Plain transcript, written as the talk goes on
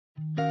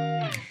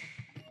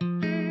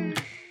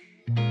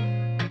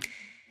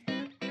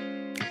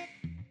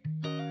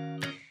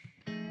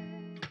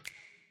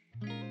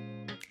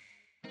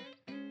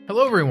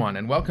Hello everyone,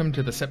 and welcome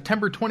to the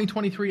September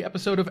 2023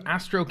 episode of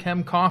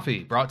Astrochem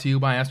Coffee, brought to you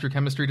by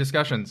Astrochemistry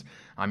Discussions.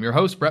 I'm your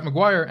host, Brett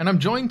McGuire, and I'm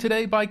joined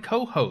today by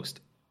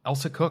co-host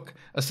Elsa Cook,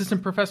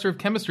 Assistant Professor of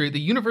Chemistry at the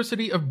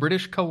University of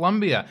British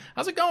Columbia.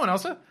 How's it going,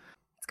 Elsa?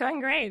 It's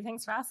going great.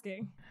 Thanks for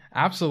asking.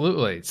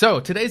 Absolutely. So,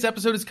 today's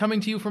episode is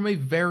coming to you from a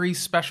very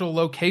special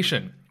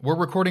location. We're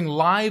recording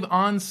live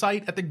on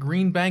site at the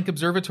Green Bank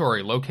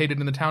Observatory, located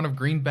in the town of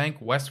Green Bank,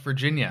 West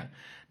Virginia.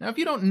 Now, if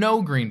you don't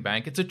know Green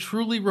Bank, it's a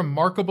truly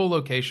remarkable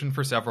location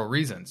for several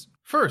reasons.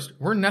 First,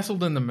 we're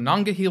nestled in the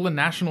Monongahela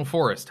National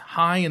Forest,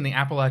 high in the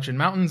Appalachian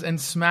Mountains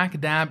and smack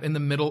dab in the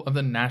middle of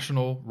the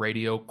National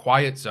Radio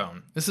Quiet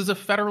Zone. This is a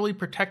federally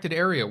protected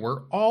area where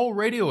all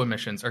radio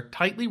emissions are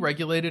tightly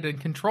regulated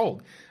and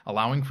controlled,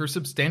 allowing for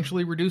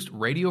substantially reduced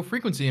radio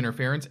frequency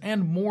interference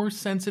and more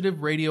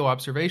sensitive radio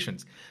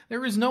observations.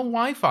 There is no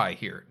Wi-Fi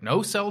here,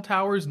 no cell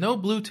towers, no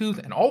Bluetooth,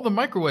 and all the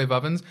microwave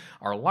ovens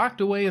are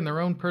locked away in their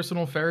own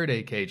personal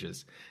Faraday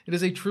cages. It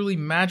is a truly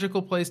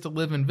magical place to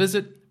live and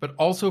visit, but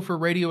also for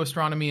radio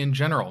astronomy in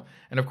general,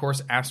 and of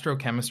course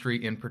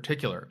astrochemistry in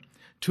particular.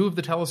 Two of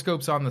the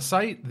telescopes on the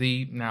site,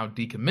 the now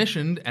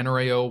decommissioned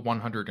NRAO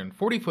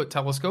 140-foot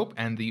telescope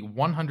and the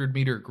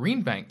 100-meter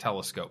Green Bank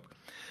telescope.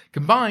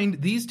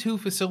 Combined, these two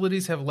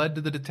facilities have led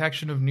to the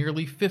detection of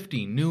nearly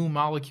 50 new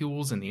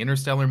molecules in the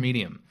interstellar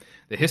medium.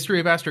 The history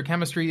of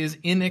astrochemistry is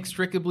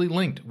inextricably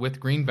linked with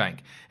Green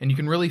Bank, and you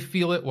can really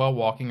feel it while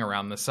walking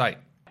around the site.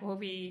 We'll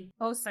be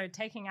also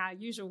taking our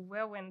usual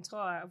whirlwind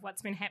tour of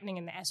what's been happening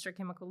in the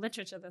astrochemical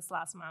literature this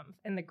last month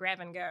in the Grab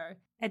and Go.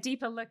 A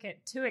deeper look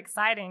at two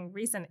exciting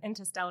recent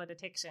interstellar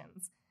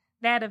detections,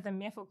 that of the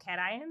methyl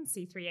cation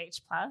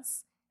C3H+,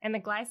 and the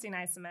glycine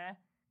isomer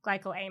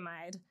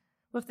glycoamide,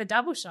 with the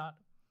double shot,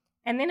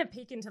 and then a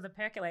peek into the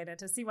percolator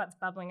to see what's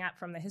bubbling up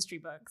from the history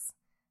books.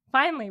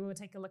 Finally, we'll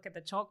take a look at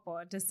the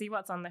chalkboard to see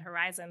what's on the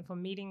horizon for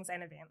meetings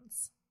and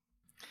events.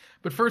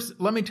 But first,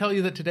 let me tell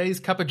you that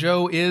today's Cup of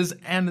Joe is,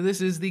 and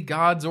this is the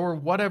God's or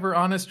whatever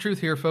honest truth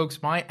here,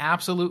 folks, my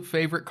absolute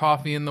favorite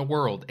coffee in the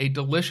world, a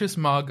delicious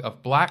mug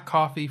of black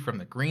coffee from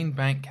the Green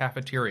Bank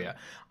cafeteria.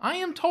 I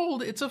am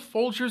told it's a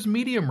Folgers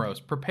medium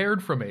roast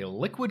prepared from a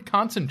liquid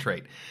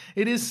concentrate.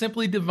 It is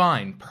simply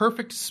divine,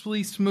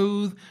 perfectly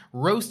smooth,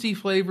 roasty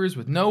flavors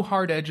with no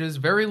hard edges,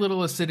 very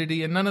little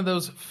acidity, and none of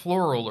those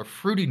floral or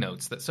fruity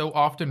notes that so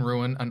often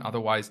ruin an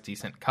otherwise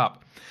decent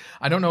cup.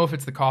 I don't know if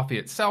it's the coffee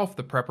itself,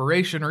 the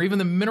preparation, or even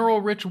the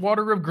mineral-rich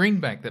water of Green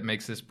Bank that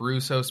makes this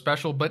brew so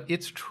special, but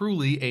it's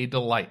truly a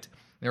delight.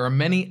 There are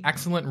many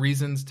excellent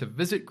reasons to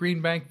visit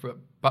Green Bank,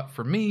 but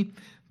for me,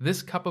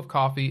 this cup of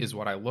coffee is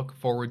what I look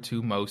forward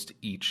to most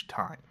each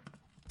time.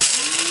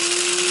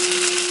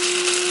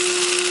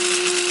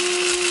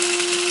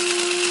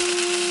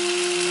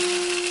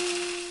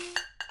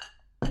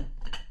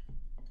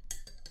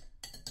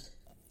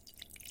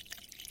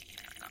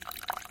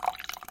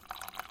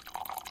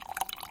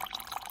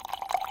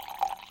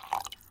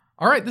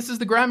 Alright, this is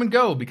the Grab and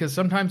Go, because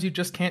sometimes you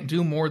just can't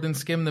do more than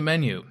skim the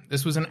menu.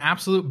 This was an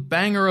absolute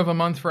banger of a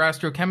month for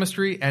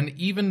astrochemistry, and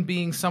even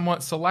being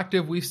somewhat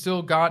selective, we've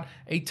still got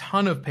a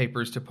ton of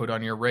papers to put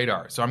on your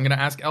radar. So I'm going to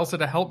ask Elsa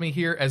to help me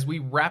here as we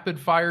rapid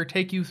fire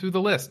take you through the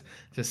list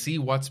to see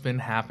what's been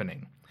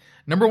happening.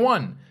 Number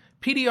 1.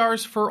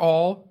 PDRs for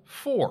all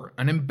 4,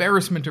 an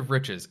embarrassment of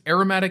riches,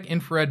 aromatic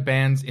infrared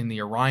bands in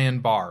the Orion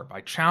Bar, by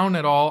Chown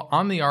et al.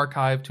 On the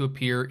archive to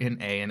appear in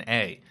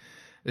A&A.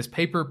 This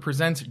paper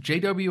presents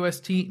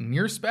JWST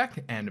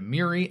NIRSPEC and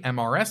MIRI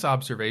MRS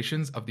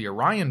observations of the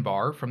Orion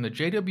Bar from the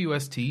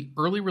JWST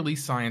Early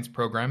Release Science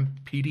Program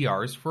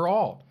PDRs for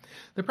All.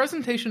 The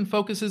presentation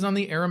focuses on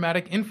the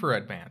aromatic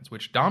infrared bands,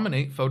 which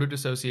dominate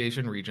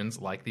photodissociation regions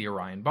like the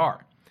Orion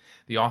Bar.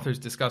 The authors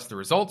discuss the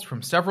results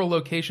from several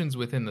locations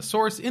within the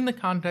source in the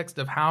context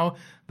of how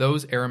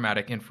those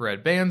aromatic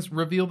infrared bands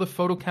reveal the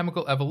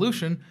photochemical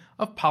evolution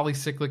of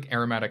polycyclic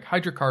aromatic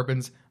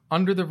hydrocarbons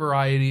under the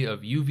variety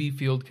of UV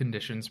field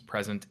conditions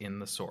present in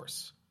the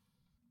source.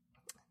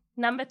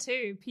 Number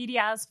 2,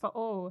 PDRs for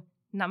all.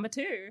 Number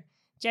 2,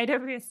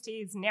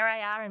 JWST's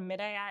near-IR and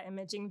mid-IR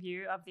imaging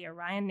view of the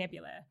Orion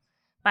Nebula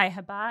by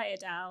Habar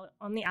et al.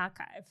 On the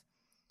archive.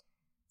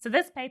 So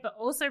this paper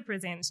also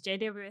presents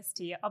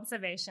JWST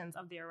observations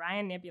of the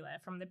Orion Nebula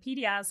from the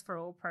PDRs for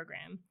all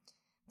program,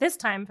 this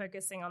time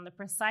focusing on the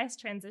precise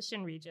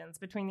transition regions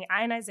between the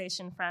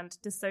ionization front,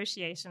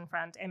 dissociation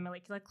front, and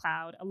molecular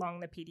cloud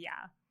along the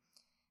PDR.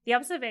 The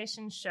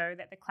observations show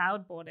that the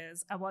cloud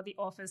borders are what the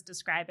authors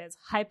describe as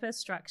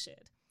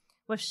hyperstructured,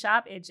 with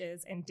sharp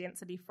edges and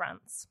density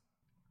fronts.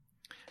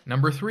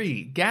 Number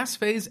 3, gas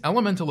phase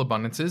elemental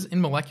abundances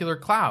in molecular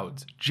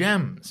clouds,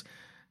 GEMS.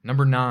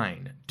 Number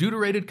 9,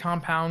 deuterated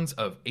compounds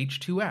of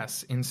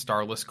H2S in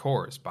starless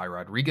cores, by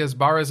Rodriguez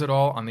Barres et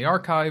al. On the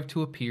archive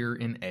to appear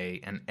in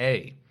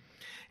A&A.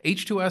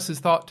 H2S is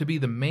thought to be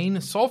the main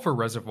sulfur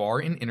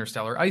reservoir in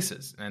interstellar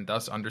ices, and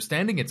thus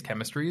understanding its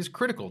chemistry is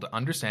critical to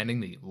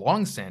understanding the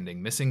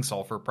long-standing missing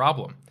sulfur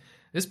problem.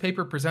 This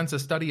paper presents a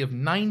study of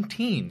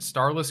 19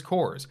 starless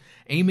cores,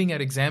 aiming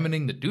at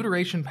examining the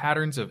deuteration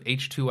patterns of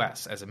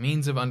H2S as a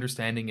means of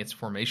understanding its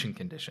formation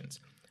conditions.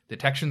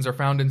 Detections are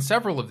found in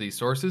several of these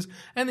sources,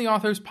 and the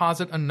authors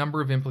posit a number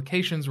of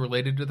implications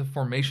related to the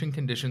formation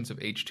conditions of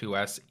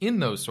H2S in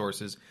those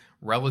sources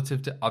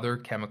relative to other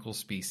chemical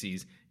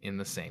species in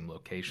the same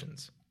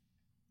locations.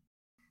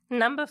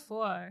 Number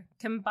 4,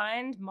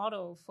 combined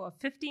model for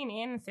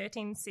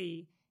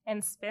 15N13C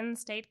and spin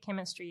state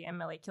chemistry and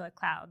molecular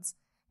clouds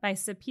by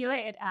Sapila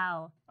et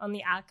al. On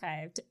the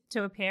arXiv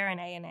to appear in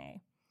ANA.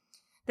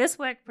 This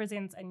work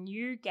presents a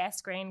new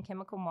gas-grain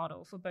chemical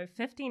model for both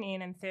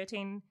 15N and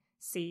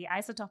 13C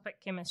isotopic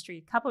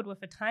chemistry coupled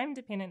with a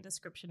time-dependent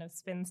description of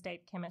spin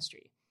state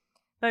chemistry.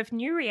 Both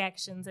new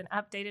reactions and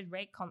updated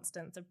rate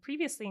constants of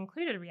previously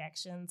included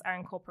reactions are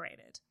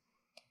incorporated.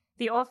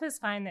 The authors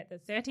find that the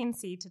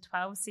 13C to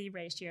 12C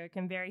ratio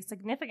can vary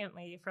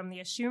significantly from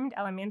the assumed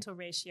elemental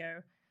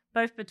ratio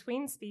both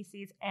between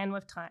species and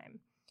with time,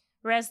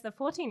 whereas the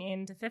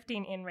 14N to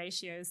 15N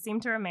ratios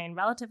seem to remain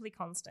relatively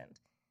constant.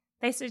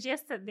 They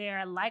suggest that there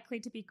are likely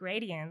to be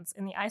gradients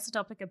in the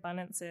isotopic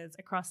abundances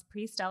across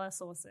prestellar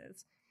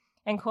sources,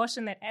 and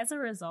caution that as a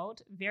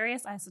result,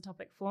 various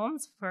isotopic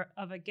forms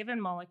of a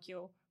given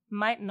molecule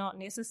might not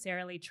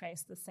necessarily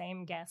trace the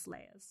same gas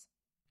layers.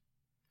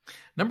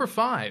 Number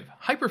 5,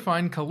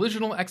 hyperfine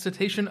collisional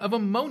excitation of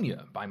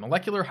ammonia by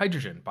molecular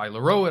hydrogen by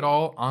Leroux et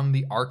al. On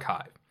the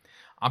arXiv.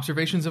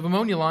 Observations of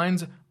ammonia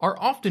lines are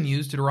often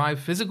used to derive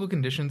physical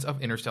conditions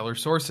of interstellar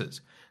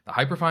sources. The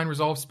hyperfine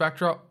resolved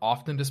spectra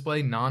often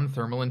display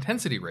non-thermal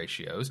intensity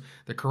ratios,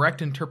 the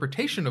correct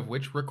interpretation of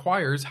which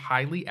requires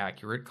highly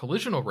accurate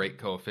collisional rate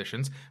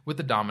coefficients with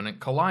the dominant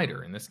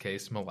collider, in this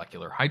case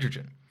molecular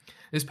hydrogen.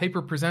 This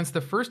paper presents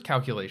the first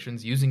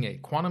calculations using a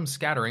quantum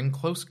scattering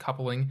close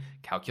coupling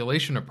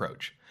calculation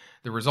approach.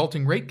 The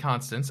resulting rate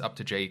constants up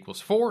to J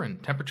equals 4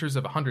 and temperatures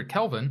of 100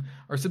 Kelvin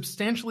are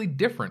substantially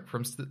different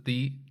from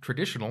the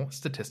traditional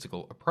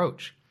statistical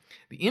approach.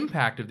 The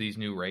impact of these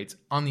new rates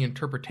on the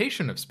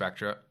interpretation of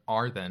spectra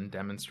are then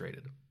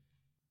demonstrated.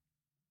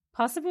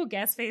 Possible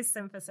gas phase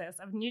synthesis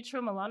of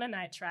neutral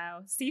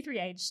malononitrile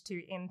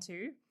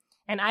C3H2N2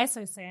 and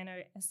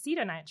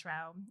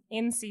isocyanoacetonitrile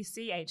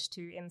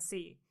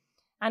NCCH2NC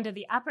under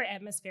the upper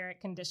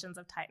atmospheric conditions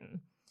of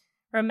Titan.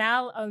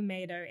 Rommel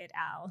Olmedo et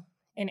al.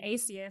 In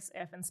ACS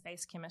Earth and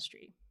Space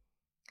Chemistry.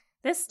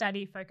 This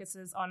study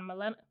focuses on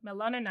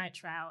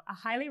malononitrile, a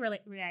highly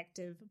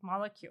reactive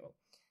molecule,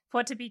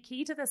 thought to be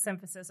key to the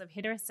synthesis of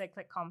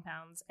heterocyclic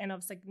compounds and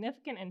of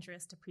significant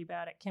interest to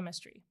prebiotic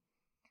chemistry.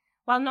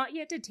 While not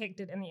yet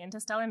detected in the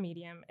interstellar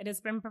medium, it has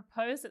been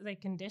proposed that the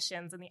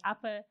conditions in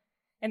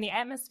the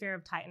atmosphere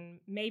of Titan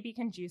may be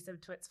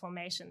conducive to its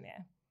formation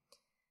there.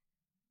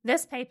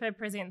 This paper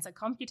presents a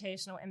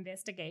computational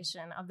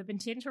investigation of the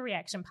potential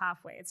reaction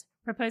pathways,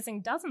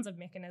 proposing dozens of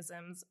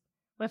mechanisms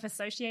with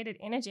associated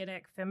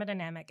energetic,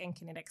 thermodynamic, and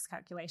kinetics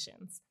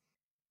calculations.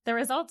 The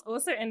results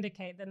also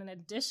indicate that an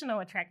additional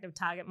attractive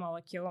target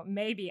molecule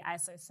may be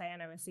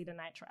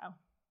isocyanoacetonitrile.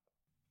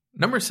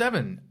 Number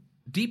 7,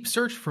 deep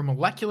search for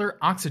molecular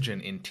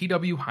oxygen in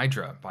TW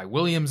Hydra by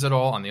Williams et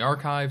al. On the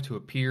arXiv to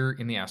appear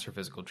in the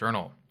Astrophysical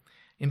Journal.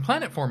 In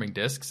planet-forming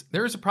disks,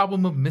 there is a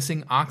problem of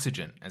missing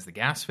oxygen, as the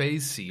gas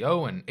phase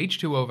CO and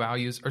H2O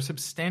values are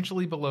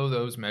substantially below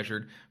those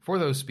measured for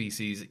those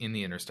species in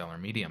the interstellar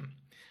medium.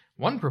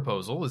 One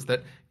proposal is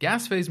that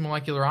gas phase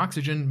molecular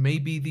oxygen may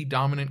be the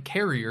dominant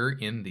carrier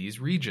in these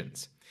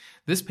regions.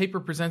 This paper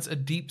presents a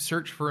deep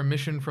search for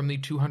emission from the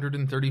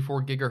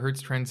 234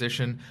 GHz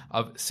transition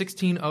of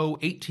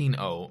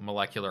 16O-18O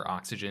molecular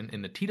oxygen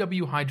in the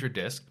TW Hydra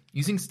disk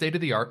using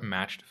state-of-the-art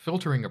matched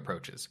filtering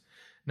approaches.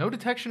 No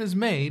detection is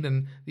made,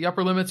 and the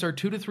upper limits are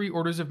 2 to 3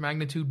 orders of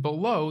magnitude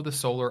below the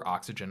solar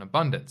oxygen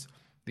abundance.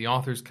 The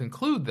authors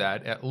conclude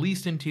that, at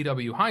least in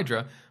TW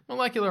Hydra,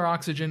 molecular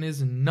oxygen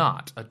is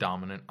not a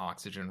dominant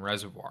oxygen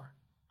reservoir.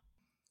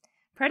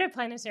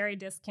 Protoplanetary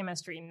Disk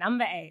Chemistry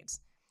Number 8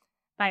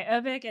 by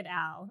Urberg et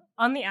al.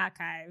 On the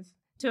arXiv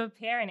to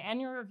appear in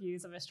annual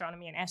reviews of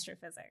astronomy and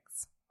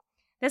astrophysics.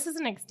 This is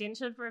an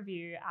extensive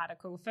review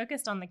article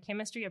focused on the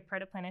chemistry of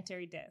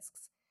protoplanetary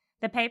disks.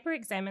 The paper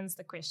examines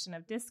the question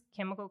of disk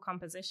chemical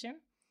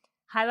composition,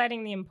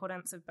 highlighting the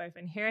importance of both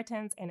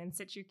inheritance and in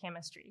situ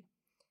chemistry.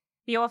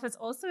 The authors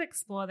also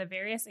explore the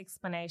various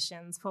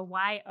explanations for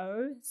why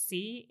O,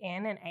 C,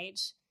 N, and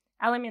H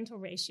elemental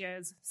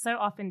ratios so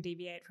often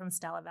deviate from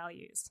stellar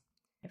values.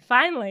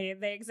 Finally,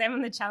 they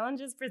examine the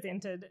challenges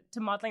presented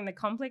to modeling the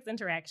complex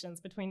interactions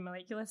between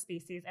molecular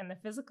species and the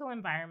physical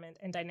environment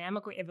and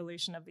dynamical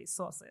evolution of these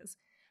sources,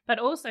 but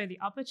also the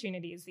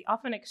opportunities the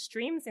often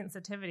extreme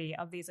sensitivity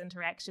of these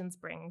interactions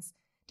brings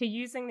to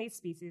using these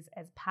species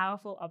as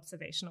powerful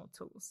observational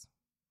tools.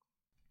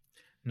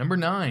 Number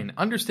 9,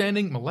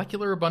 understanding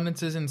molecular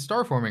abundances in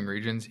star-forming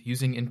regions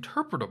using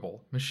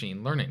interpretable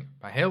machine learning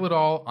by Hale et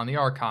al. On the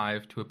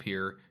arXiv to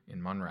appear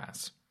in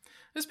Munras.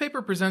 This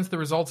paper presents the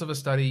results of a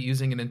study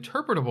using an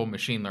interpretable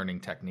machine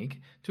learning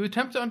technique to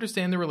attempt to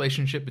understand the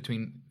relationship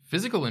between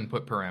physical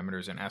input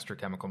parameters in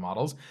astrochemical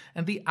models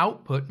and the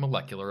output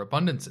molecular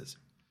abundances.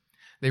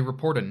 They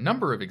report a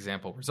number of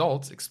example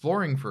results,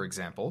 exploring, for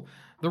example,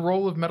 the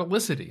role of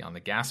metallicity on the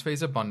gas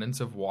phase abundance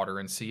of water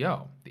and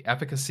CO, the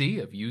efficacy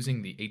of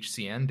using the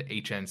HCN to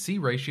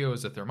HNC ratio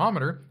as a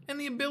thermometer, and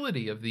the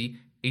ability of the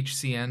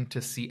HCN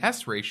to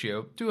CS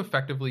ratio to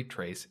effectively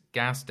trace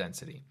gas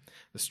density.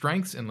 The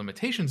strengths and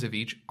limitations of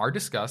each are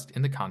discussed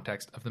in the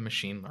context of the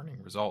machine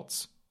learning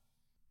results.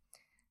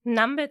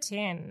 Number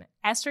 10,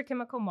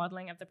 Astrochemical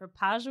Modeling of the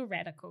Propagal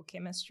Radical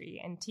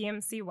Chemistry in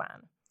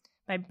TMC1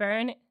 by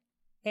Byrne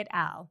et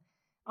al.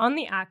 On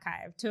the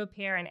archive to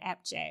appear in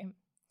AppJ.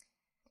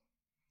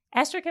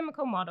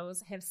 Astrochemical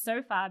models have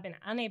so far been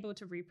unable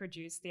to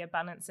reproduce the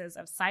abundances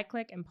of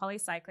cyclic and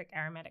polycyclic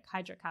aromatic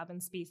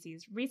hydrocarbon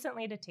species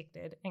recently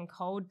detected in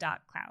cold,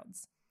 dark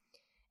clouds.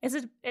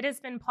 It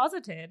has been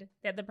posited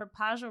that the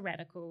Propagal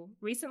radical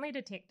recently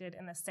detected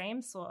in the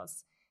same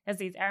source as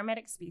these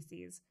aromatic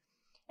species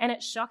and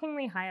its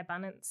shockingly high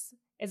abundance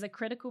is a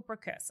critical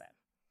precursor.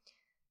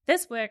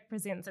 This work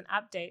presents an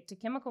update to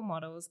chemical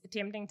models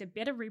attempting to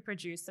better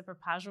reproduce the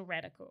Propagal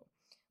radical,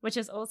 which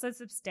is also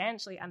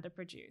substantially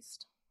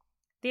underproduced.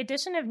 The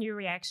addition of new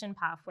reaction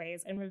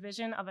pathways and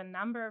revision of a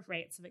number of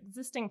rates of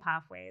existing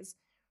pathways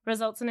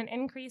results in an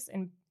increase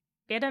in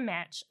better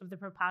match of the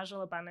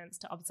Propagal abundance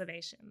to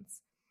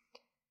observations,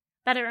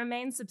 but it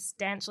remains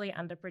substantially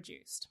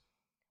underproduced.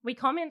 We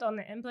comment on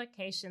the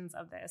implications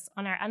of this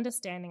on our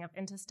understanding of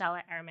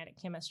interstellar aromatic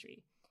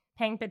chemistry,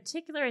 paying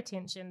particular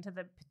attention to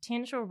the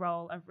potential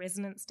role of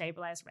resonance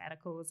stabilized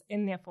radicals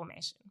in their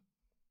formation.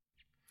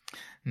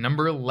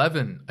 Number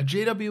 11, a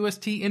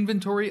JWST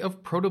inventory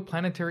of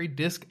protoplanetary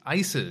disk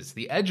ices,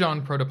 the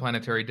EDGE-ON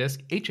protoplanetary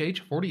disk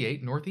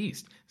HH48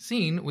 Northeast,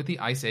 seen with the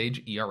Ice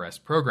Age ERS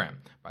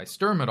program, by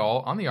Sturm et al.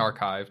 On the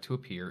archive to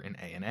appear in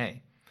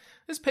ANA.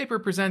 This paper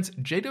presents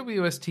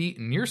JWST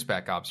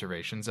near-spec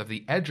observations of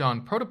the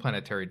EDGE-ON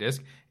protoplanetary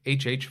disk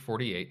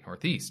HH48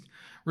 Northeast,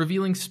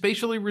 revealing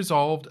spatially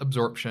resolved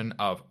absorption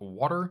of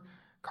water,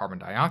 carbon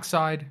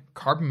dioxide,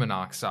 carbon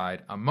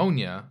monoxide,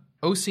 ammonia,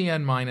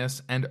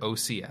 OCN- and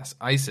OCS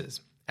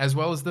ices, as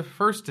well as the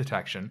first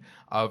detection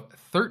of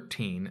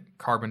 13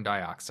 carbon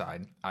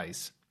dioxide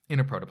ice in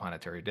a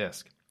protoplanetary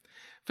disk.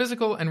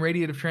 Physical and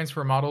radiative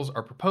transfer models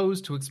are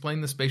proposed to explain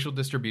the spatial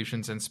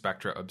distributions and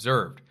spectra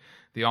observed.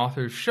 The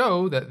authors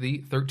show that the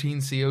 13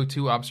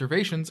 CO2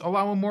 observations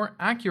allow a more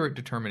accurate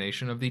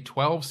determination of the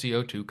 12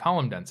 CO2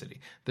 column density,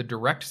 the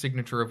direct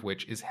signature of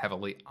which is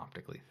heavily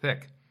optically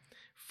thick.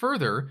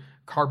 Further,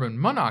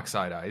 carbon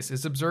monoxide ice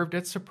is observed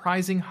at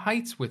surprising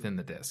heights within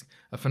the disk,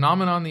 a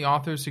phenomenon the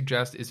authors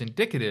suggest is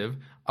indicative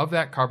of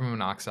that carbon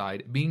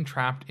monoxide being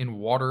trapped in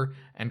water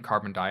and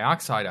carbon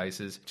dioxide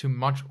ices to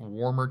much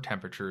warmer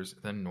temperatures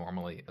than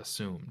normally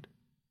assumed.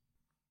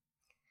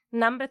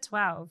 Number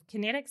 12,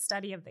 kinetic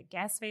study of the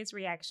gas phase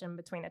reaction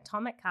between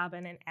atomic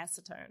carbon and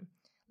acetone,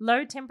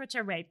 low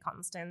temperature rate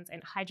constants,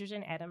 and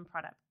hydrogen atom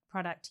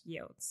product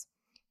yields.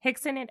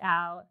 Hickson et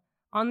al.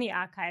 On the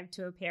archive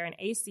to appear in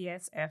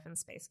ACS Earth and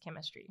Space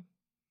Chemistry.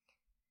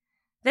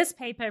 This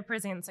paper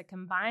presents a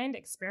combined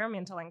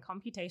experimental and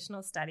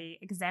computational study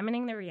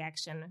examining the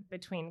reaction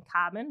between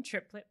carbon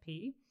triplet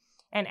P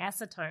and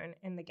acetone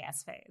in the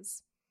gas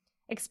phase.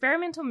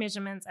 Experimental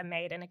measurements are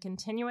made in a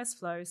continuous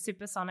flow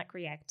supersonic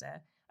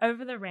reactor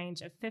over the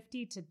range of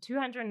 50 to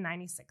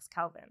 296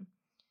 Kelvin.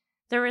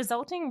 The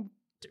resulting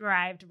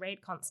derived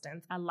rate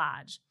constants are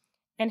large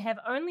and have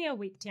only a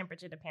weak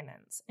temperature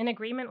dependence, in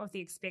agreement with the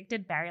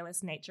expected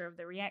barrierless nature of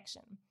the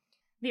reaction.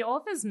 The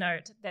authors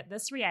note that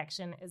this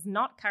reaction is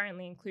not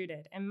currently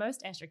included in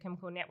most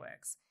astrochemical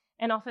networks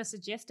and offer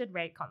suggested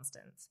rate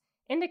constants,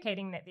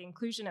 indicating that the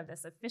inclusion of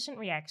this efficient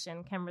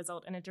reaction can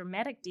result in a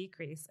dramatic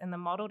decrease in the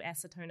modeled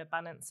acetone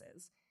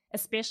abundances,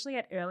 especially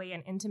at early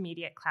and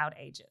intermediate cloud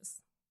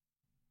ages.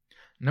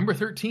 Number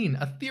 13,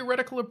 a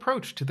theoretical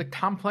approach to the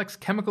complex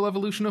chemical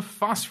evolution of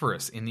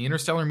phosphorus in the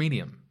interstellar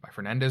medium, by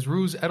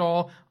Fernandez-Ruz et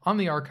al. On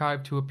the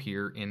archive to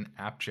appear in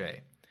AppJ.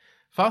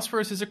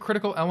 Phosphorus is a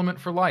critical element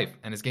for life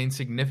and has gained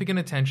significant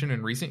attention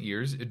in recent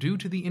years due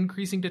to the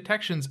increasing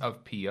detections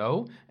of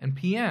PO and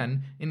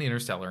PN in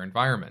interstellar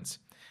environments.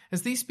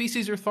 As these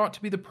species are thought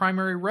to be the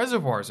primary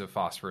reservoirs of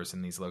phosphorus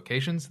in these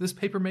locations, this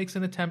paper makes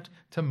an attempt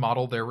to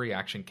model their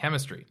reaction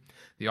chemistry.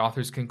 The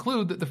authors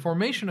conclude that the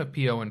formation of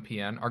PO and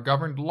PN are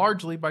governed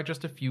largely by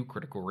just a few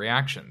critical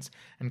reactions,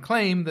 and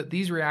claim that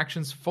these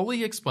reactions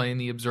fully explain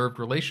the observed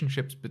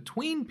relationships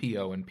between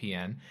PO and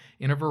PN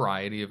in a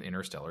variety of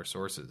interstellar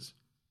sources.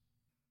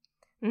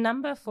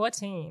 Number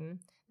 14,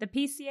 the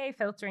PCA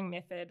filtering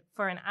method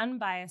for an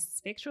unbiased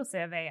spectral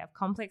survey of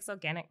complex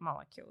organic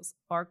molecules,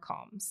 or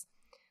COMS,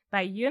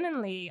 by Yun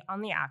and Lee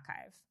on the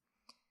archive.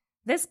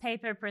 This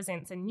paper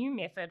presents a new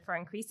method for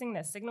increasing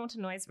the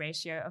signal-to-noise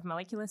ratio of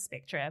molecular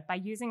spectra by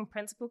using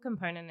principal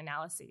component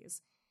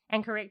analyses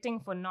and correcting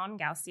for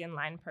non-Gaussian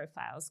line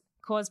profiles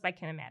caused by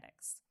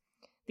kinematics.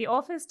 The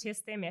authors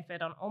test their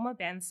method on ALMA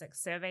Band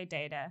 6 survey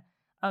data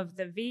of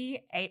the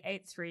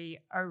V883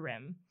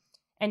 ORIM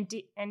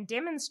and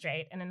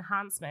demonstrate an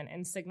enhancement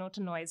in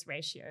signal-to-noise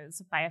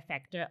ratios by a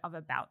factor of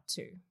about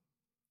 2.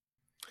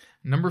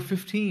 Number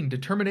 15,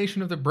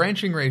 determination of the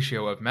branching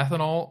ratio of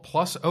methanol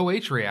plus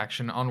OH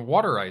reaction on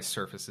water ice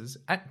surfaces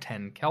at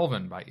 10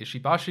 Kelvin by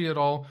Ishibashi et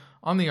al.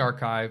 On the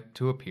archive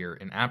to appear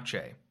in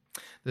APJ.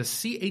 The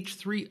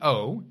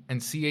CH3O and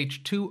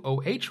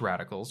CH2OH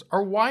radicals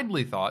are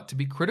widely thought to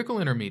be critical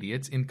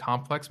intermediates in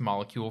complex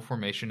molecule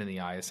formation in the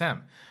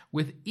ISM,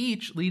 with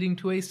each leading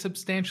to a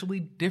substantially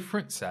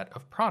different set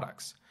of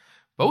products.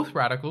 Both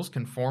radicals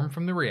can form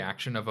from the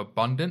reaction of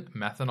abundant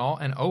methanol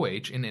and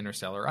OH in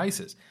interstellar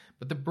ices,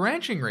 but the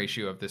branching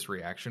ratio of this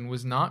reaction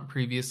was not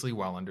previously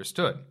well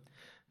understood.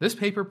 This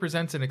paper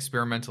presents an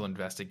experimental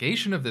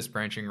investigation of this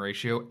branching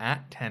ratio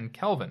at 10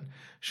 Kelvin,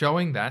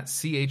 showing that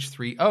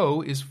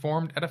CH3O is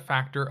formed at a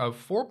factor of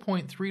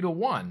 4.3 to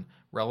 1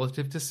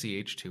 relative to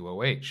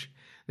CH2OH.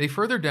 They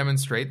further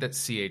demonstrate that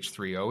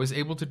CH3O is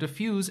able to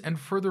diffuse and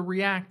further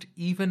react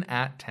even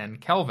at 10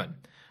 Kelvin.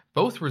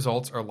 Both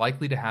results are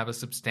likely to have a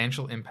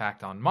substantial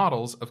impact on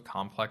models of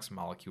complex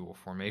molecule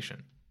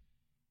formation.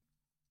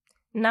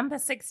 Number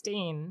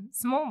 16,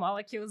 Small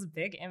Molecules'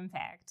 Big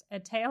Impact, A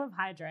Tale of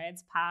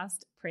Hydrides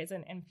Past,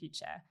 Present, and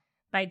Future,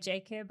 by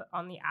Jacob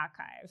on the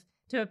archive,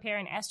 to appear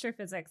in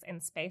Astrophysics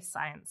and Space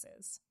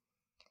Sciences.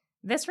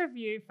 This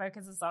review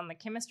focuses on the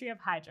chemistry of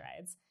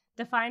hydrides,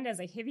 defined as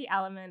a heavy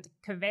element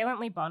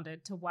covalently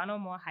bonded to one or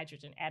more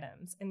hydrogen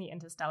atoms in the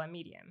interstellar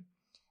medium.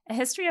 A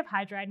history of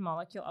hydride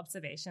molecule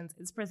observations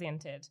is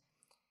presented,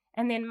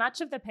 and then much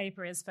of the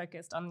paper is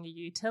focused on the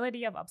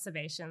utility of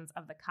observations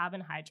of the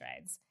carbon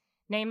hydrides,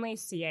 namely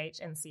CH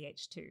and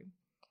CH2.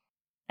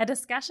 A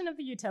discussion of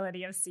the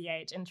utility of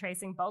CH in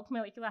tracing bulk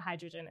molecular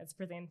hydrogen is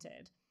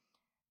presented,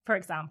 for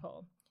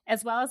example,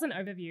 as well as an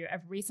overview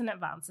of recent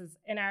advances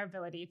in our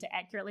ability to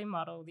accurately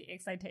model the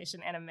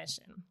excitation and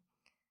emission.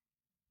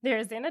 There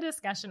is then a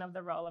discussion of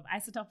the role of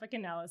isotopic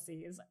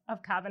analyses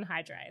of carbon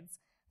hydrides.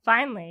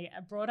 Finally,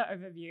 a broader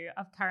overview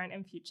of current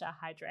and future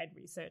hydride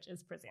research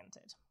is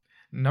presented.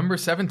 Number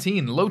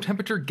 17,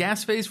 low-temperature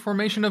gas phase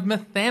formation of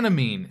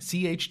methanamine,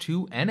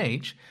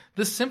 CH2NH,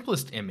 the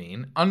simplest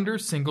imine under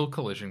single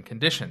collision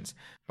conditions,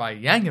 by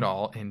Yang et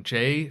al. In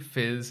J.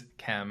 Phys.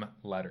 Chem.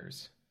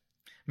 Letters.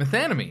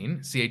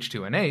 Methanamine,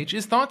 CH2NH,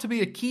 is thought to be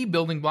a key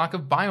building block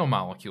of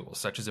biomolecules,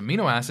 such as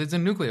amino acids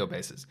and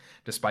nucleobases.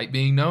 Despite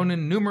being known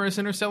in numerous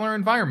interstellar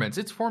environments,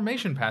 its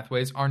formation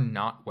pathways are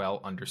not well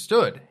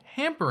understood,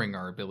 hampering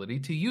our ability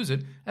to use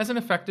it as an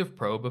effective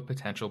probe of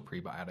potential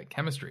prebiotic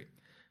chemistry.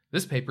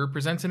 This paper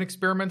presents an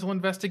experimental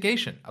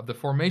investigation of the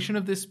formation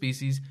of this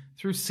species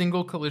through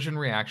single collision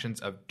reactions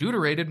of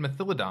deuterated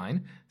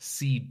methylidine,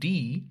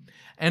 CD,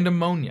 and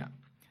ammonia.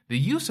 The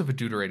use of a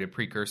deuterated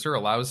precursor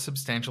allows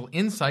substantial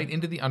insight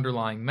into the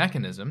underlying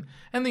mechanism,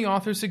 and the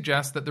author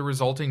suggests that the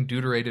resulting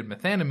deuterated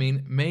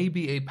methanamine may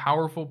be a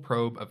powerful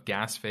probe of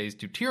gas phase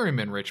deuterium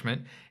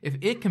enrichment if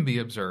it can be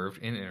observed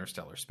in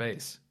interstellar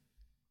space.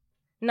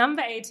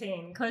 Number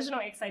 18,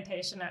 collisional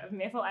excitation of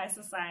methyl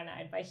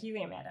isocyanide by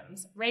helium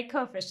atoms, rate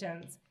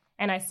coefficients,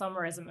 and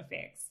isomerism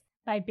effects,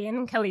 by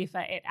Ben Khalifa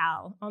et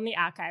al. On the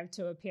archive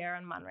to appear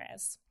on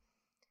MUNRAS.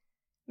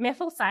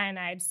 Methyl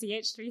cyanide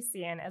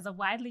CH3CN is a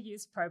widely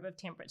used probe of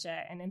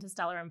temperature in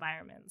interstellar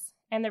environments,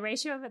 and the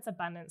ratio of its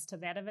abundance to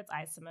that of its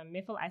isomer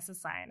methyl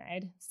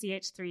isocyanide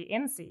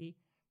CH3NC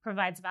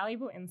provides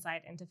valuable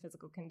insight into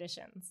physical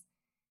conditions.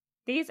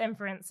 These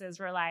inferences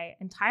rely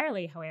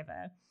entirely,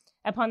 however,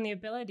 upon the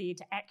ability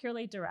to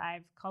accurately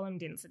derive column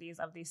densities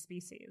of these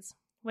species,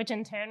 which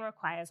in turn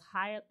requires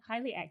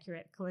highly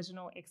accurate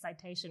collisional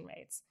excitation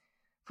rates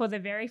for the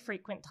very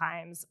frequent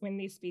times when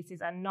these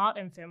species are not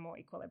in thermal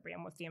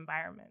equilibrium with the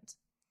environment.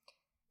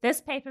 This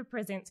paper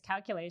presents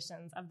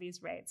calculations of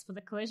these rates for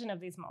the collision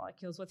of these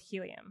molecules with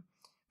helium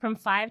from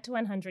 5 to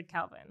 100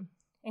 Kelvin,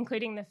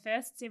 including the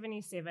first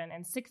 77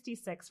 and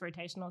 66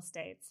 rotational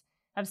states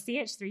of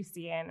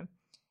CH3CN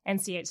and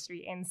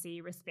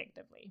CH3NC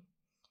respectively.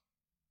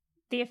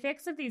 The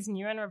effects of these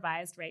new and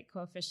revised rate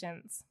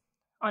coefficients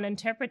on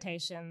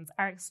interpretations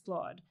are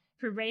explored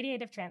through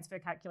radiative transfer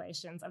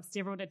calculations of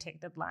several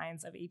detected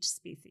lines of each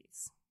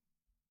species.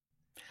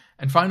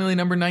 And finally,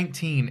 number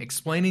 19,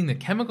 explaining the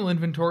chemical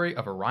inventory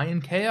of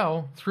Orion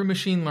KL through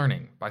machine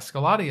learning, by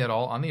Scolati et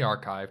al. On the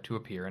archive to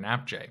appear in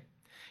APJ.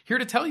 Here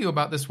to tell you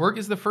about this work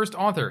is the first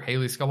author,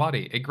 Haley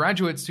Scolati, a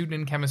graduate student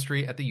in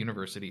chemistry at the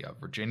University of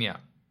Virginia.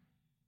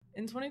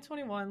 In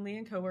 2021, Lee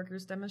and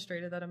coworkers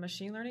demonstrated that a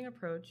machine learning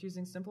approach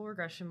using simple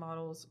regression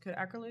models could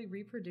accurately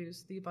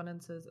reproduce the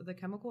abundances of the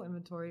chemical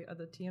inventory of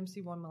the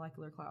TMC1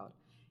 molecular cloud.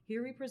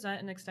 Here we present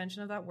an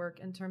extension of that work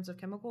in terms of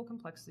chemical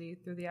complexity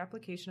through the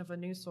application of a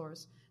new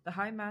source, the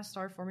high-mass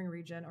star-forming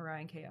region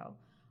Orion KL.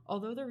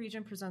 Although the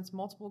region presents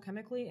multiple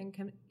chemically and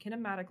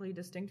kinematically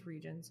distinct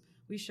regions,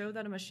 we show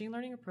that a machine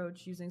learning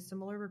approach using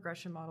similar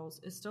regression models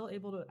is still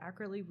able to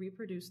accurately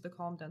reproduce the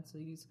column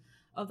densities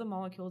of the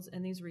molecules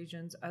in these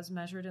regions as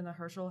measured in the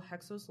Herschel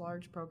Hexos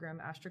Large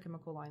Program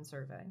Astrochemical Line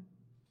Survey.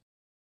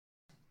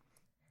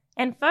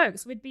 And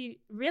folks, we'd be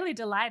really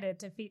delighted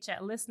to feature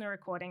a listener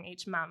recording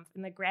each month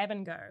in the Grab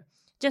and Go.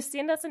 Just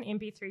send us an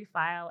MP3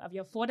 file of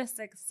your 4 to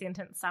 6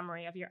 sentence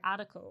summary of your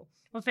article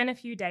within a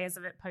few days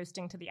of it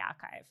posting to the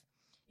archive.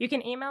 You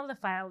can email the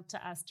file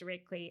to us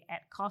directly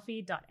at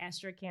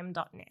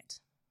coffee.astrochem.net.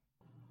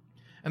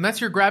 And that's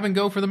your grab and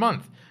go for the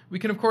month. We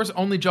can, of course,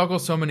 only juggle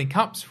so many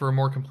cups. For a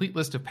more complete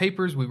list of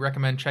papers, we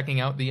recommend checking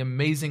out the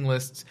amazing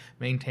lists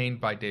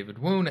maintained by David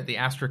Woon at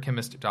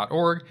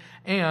theastrochemist.org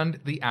and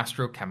the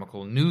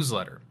Astrochemical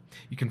newsletter.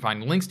 You can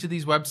find links to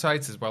these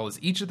websites as well as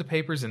each of the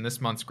papers in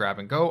this month's grab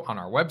and go on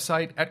our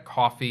website at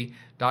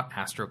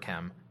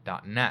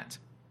coffee.astrochem.net.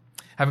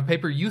 Have a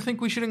paper you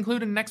think we should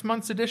include in next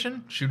month's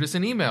edition? Shoot us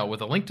an email with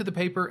a link to the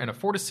paper and a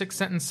 4 to 6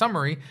 sentence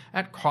summary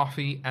at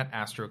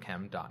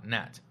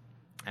coffee@astrochem.net.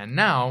 And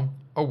now,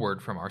 a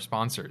word from our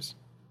sponsors.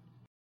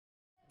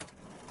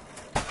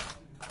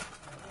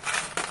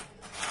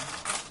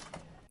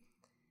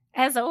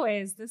 As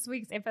always, this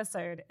week's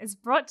episode is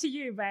brought to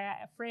you by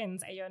our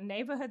friends at your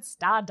neighborhood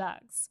Star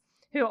Ducks,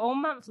 who all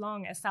month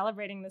long are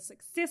celebrating the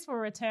successful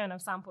return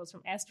of samples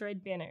from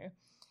asteroid Bennu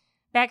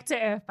back to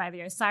Earth by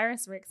the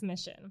OSIRIS-REx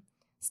mission.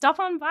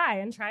 Stop on by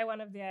and try one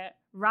of their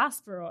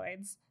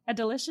Rasparoids, a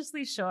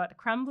deliciously short,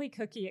 crumbly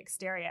cookie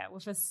exterior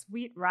with a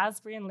sweet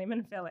raspberry and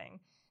lemon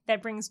filling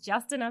that brings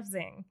just enough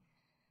zing.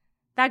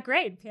 They're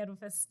great paired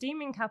with a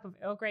steaming cup of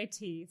Earl Grey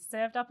tea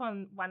served up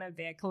on one of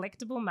their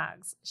collectible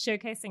mugs,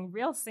 showcasing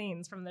real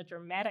scenes from the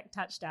dramatic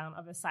touchdown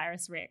of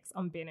OSIRIS-REx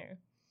on Bennu.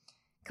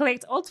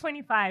 Collect all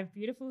 25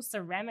 beautiful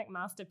ceramic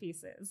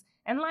masterpieces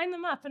and line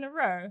them up in a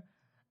row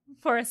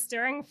for a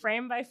stirring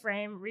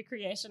frame-by-frame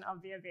recreation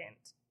of the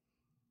event.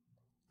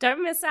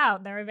 Don't miss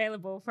out, they're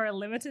available for a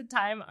limited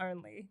time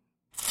only.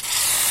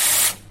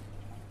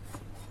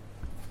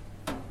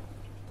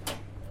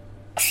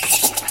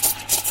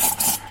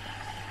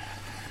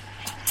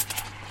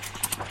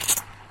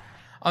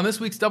 On this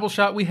week's Double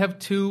Shot, we have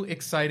two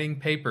exciting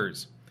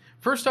papers.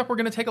 First up, we're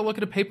going to take a look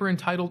at a paper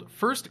entitled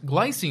First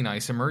Glycine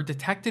Isomer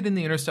Detected in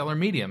the Interstellar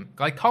Medium,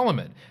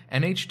 Glycolimid,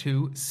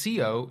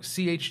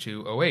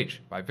 NH2COCH2OH,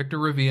 by Victor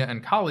Revilla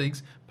and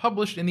colleagues,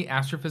 published in the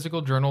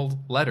Astrophysical Journal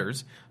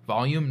Letters,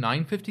 volume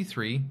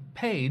 953,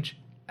 page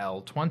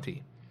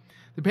L20.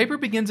 The paper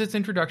begins its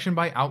introduction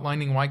by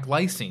outlining why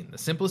glycine, the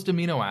simplest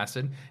amino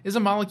acid, is a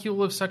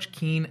molecule of such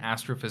keen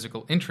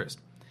astrophysical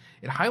interest.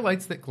 It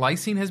highlights that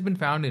glycine has been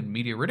found in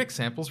meteoritic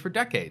samples for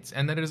decades,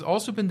 and that it has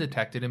also been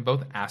detected in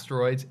both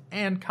asteroids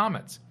and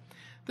comets.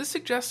 This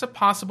suggests a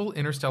possible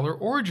interstellar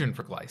origin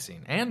for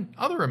glycine and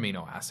other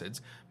amino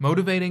acids,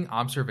 motivating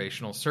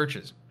observational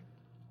searches.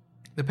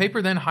 The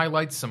paper then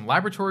highlights some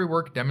laboratory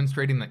work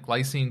demonstrating that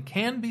glycine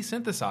can be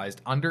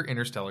synthesized under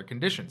interstellar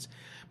conditions,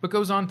 but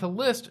goes on to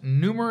list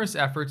numerous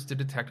efforts to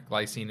detect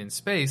glycine in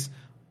space,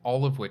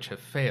 all of which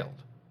have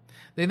failed.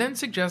 They then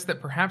suggest that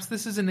perhaps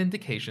this is an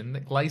indication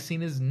that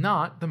glycine is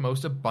not the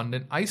most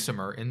abundant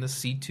isomer in the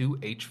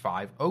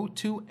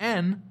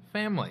C2H5O2N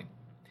family.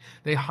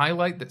 They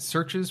highlight that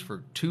searches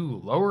for two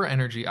lower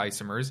energy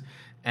isomers,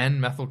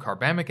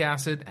 N-methylcarbamic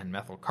acid and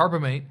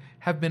methylcarbamate,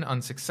 have been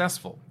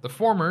unsuccessful, the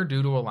former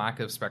due to a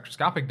lack of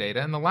spectroscopic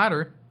data and the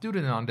latter due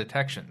to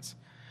non-detections.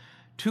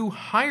 Two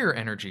higher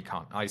energy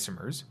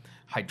isomers,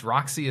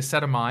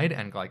 hydroxyacetamide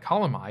and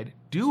glycolimide,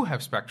 do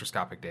have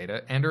spectroscopic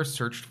data and are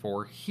searched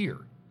for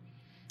here.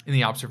 In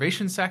the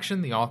observation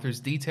section, the authors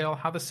detail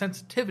how the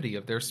sensitivity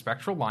of their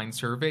spectral line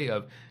survey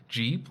of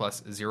G plus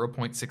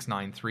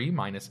 0.693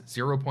 minus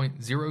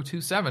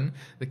 0.027,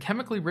 the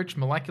chemically rich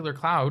molecular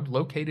cloud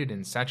located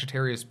in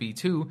Sagittarius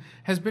B2,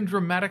 has been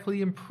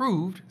dramatically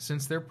improved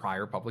since their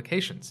prior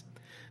publications.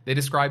 They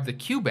describe the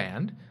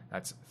Q-band,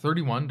 that's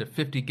 31 to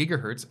 50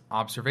 gigahertz,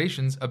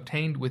 observations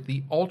obtained with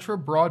the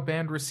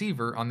ultra-broadband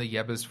receiver on the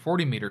Yebba's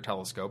 40-meter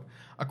telescope,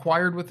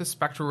 acquired with a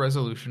spectral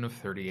resolution of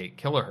 38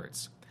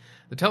 kilohertz.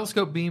 The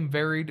telescope beam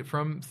varied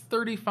from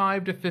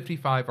 35 to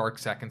 55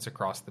 arcseconds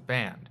across the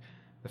band.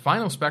 The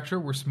final spectra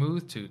were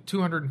smoothed to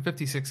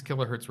 256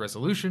 kilohertz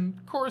resolution,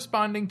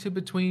 corresponding to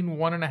between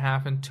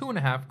 1.5 and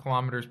 2.5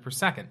 kilometers per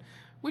second,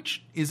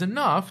 which is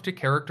enough to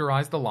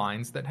characterize the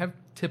lines that have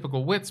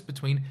typical widths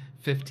between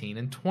 15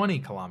 and 20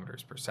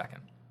 kilometers per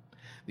second.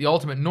 The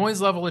ultimate noise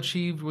level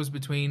achieved was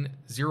between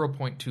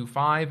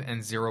 0.25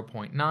 and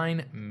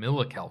 0.9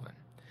 millikelvin.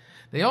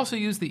 They also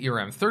used the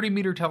IRAM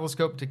 30-meter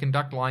telescope to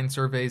conduct line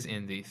surveys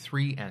in the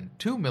 3 and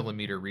 2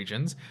 millimeter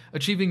regions,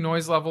 achieving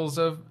noise levels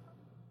of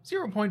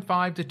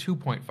 0.5 to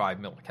 2.5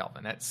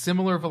 millikelvin at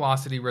similar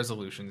velocity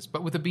resolutions,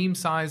 but with a beam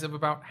size of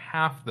about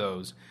half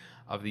those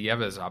of the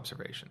Yebba's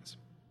observations.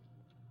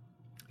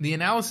 The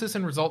analysis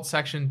and results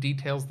section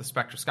details the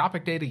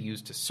spectroscopic data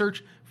used to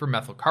search for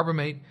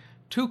methylcarbamate,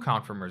 2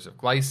 conformers of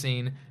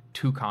glycine,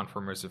 2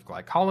 conformers of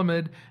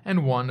glycolimid,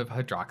 and 1 of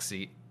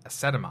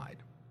hydroxyacetamide.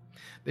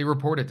 They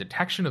report a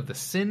detection of the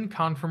syn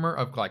conformer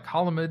of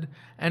glycolimid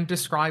and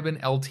describe an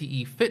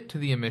LTE fit to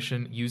the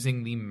emission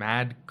using the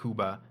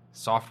MADCUBA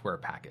software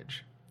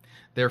package.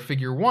 Their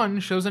figure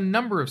 1 shows a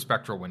number of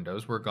spectral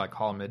windows where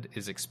glycolimid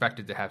is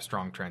expected to have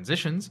strong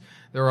transitions.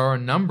 There are a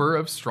number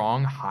of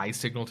strong high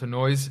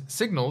signal-to-noise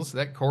signals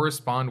that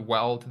correspond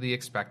well to the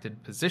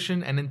expected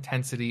position and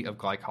intensity of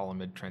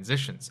glycolimid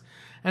transitions,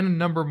 and a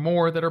number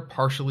more that are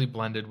partially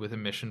blended with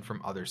emission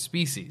from other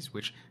species,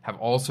 which have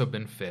also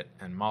been fit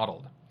and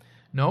modeled.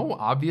 No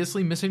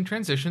obviously missing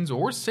transitions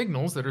or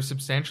signals that are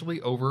substantially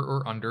over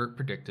or under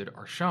predicted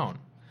are shown.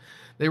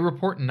 They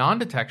report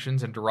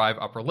non-detections and derive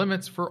upper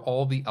limits for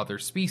all the other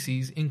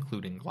species,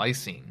 including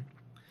glycine.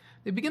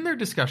 They begin their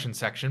discussion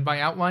section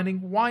by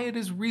outlining why it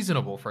is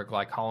reasonable for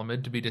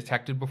glycolimide to be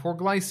detected before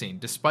glycine,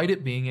 despite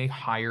it being a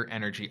higher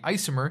energy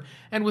isomer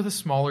and with a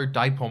smaller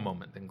dipole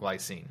moment than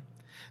glycine.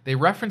 They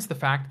reference the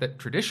fact that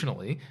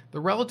traditionally, the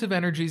relative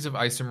energies of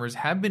isomers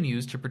have been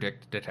used to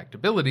predict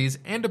detectabilities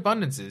and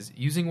abundances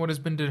using what has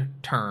been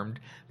termed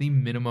the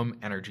minimum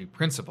energy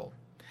principle.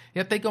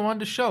 Yet they go on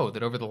to show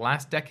that over the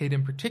last decade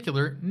in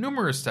particular,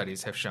 numerous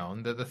studies have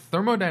shown that the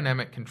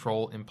thermodynamic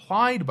control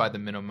implied by the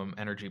minimum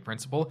energy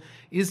principle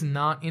is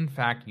not in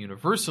fact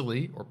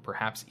universally, or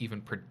perhaps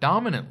even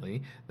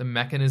predominantly, the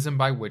mechanism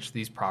by which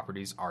these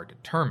properties are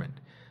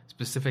determined.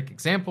 Specific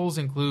examples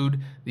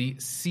include the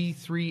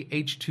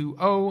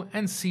C3H2O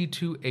and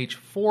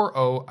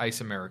C2H4O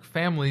isomeric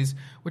families,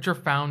 which are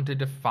found to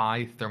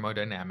defy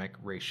thermodynamic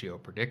ratio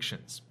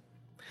predictions.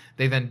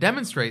 They then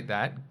demonstrate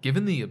that,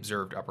 given the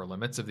observed upper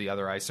limits of the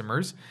other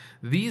isomers,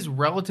 these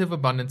relative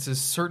abundances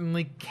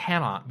certainly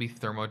cannot be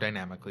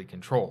thermodynamically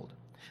controlled.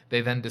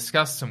 They then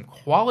discuss some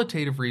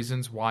qualitative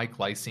reasons why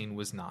glycine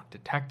was not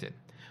detected.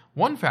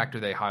 One factor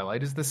they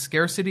highlight is the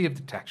scarcity of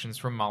detections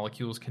from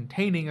molecules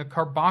containing a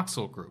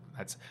carboxyl group,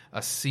 that's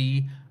a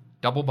C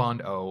double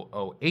bond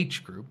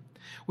O-OH group,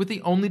 with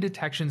the only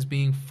detections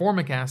being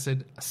formic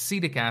acid,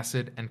 acetic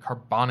acid, and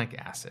carbonic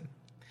acid.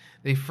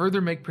 They further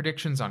make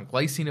predictions on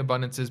glycine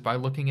abundances by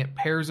looking at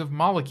pairs of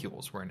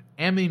molecules where an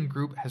amine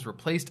group has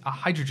replaced a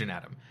hydrogen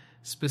atom,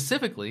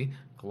 specifically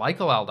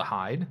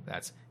glycolaldehyde,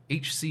 that's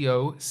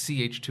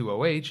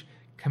HCO-CH2OH,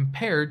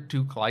 compared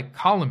to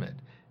glycolimide,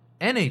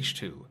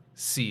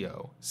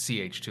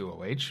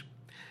 NH2CO-CH2OH,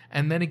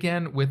 and then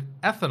again with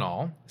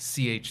ethanol,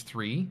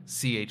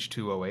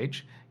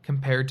 CH3CH2OH,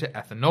 compared to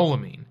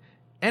ethanolamine,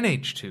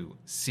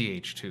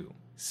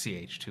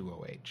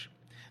 NH2CH2CH2OH.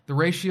 The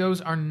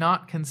ratios are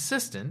not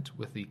consistent,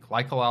 with the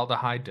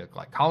glycolaldehyde to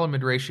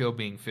glycolimide ratio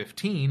being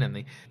 15 and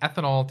the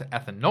ethanol to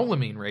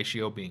ethanolamine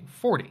ratio being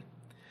 40.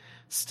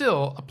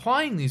 Still,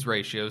 applying these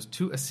ratios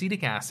to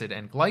acetic acid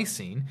and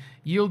glycine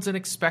yields an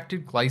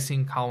expected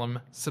glycine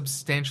column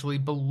substantially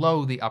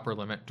below the upper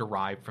limit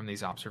derived from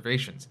these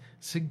observations,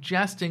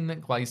 suggesting that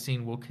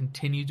glycine will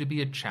continue to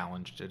be a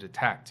challenge to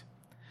detect.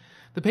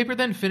 The paper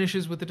then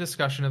finishes with a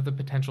discussion of the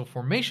potential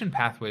formation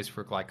pathways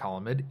for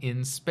glycolimide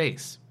in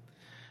space.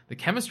 The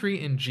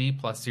chemistry in G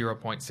plus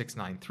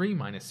 0.693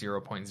 minus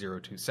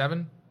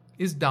 0.027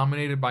 is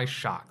dominated by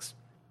shocks,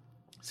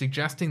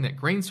 suggesting that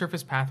grain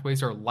surface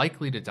pathways are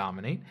likely to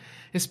dominate,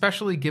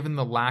 especially given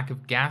the lack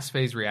of gas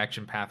phase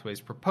reaction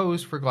pathways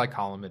proposed for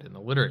glycolimide in the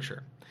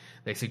literature.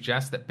 They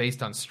suggest that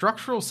based on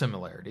structural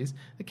similarities,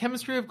 the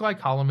chemistry of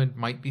glycolimide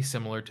might be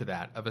similar to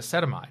that of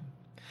acetamide.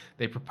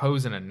 They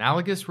propose an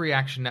analogous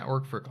reaction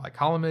network for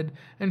glycolimide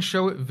and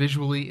show it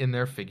visually in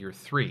their figure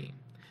 3.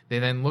 They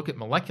then look at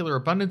molecular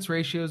abundance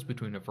ratios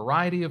between a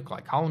variety of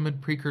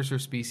glycolimide precursor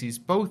species,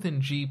 both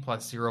in G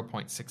plus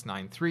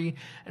 0.693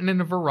 and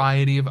in a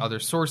variety of other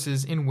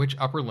sources in which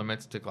upper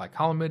limits to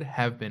glycolimide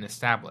have been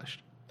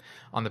established.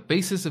 On the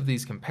basis of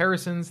these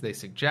comparisons, they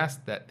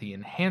suggest that the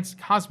enhanced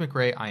cosmic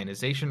ray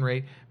ionization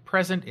rate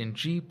present in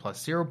G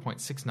plus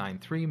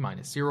 0.693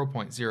 minus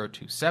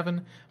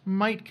 0.027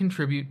 might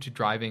contribute to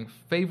driving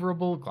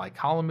favorable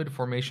glycolimide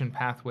formation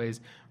pathways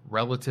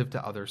relative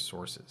to other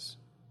sources.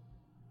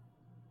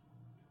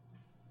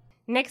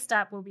 Next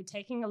up, we'll be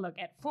taking a look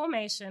at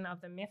formation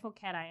of the methyl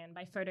cation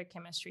by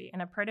photochemistry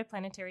in a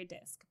protoplanetary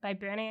disk by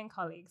Burney and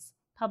colleagues,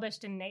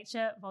 published in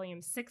Nature,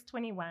 volume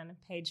 621,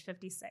 page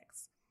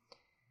 56.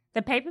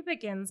 The paper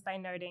begins by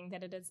noting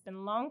that it has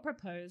been long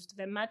proposed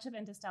that much of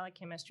interstellar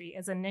chemistry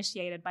is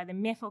initiated by the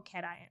methyl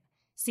cation,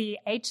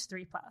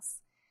 CH3+.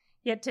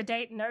 Yet to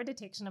date, no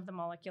detection of the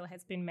molecule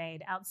has been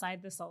made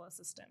outside the solar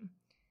system.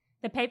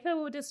 The paper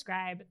will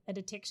describe a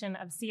detection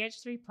of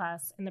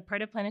CH3+ in the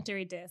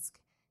protoplanetary disk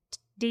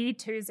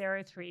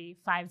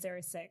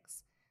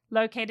D203506,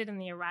 located in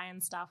the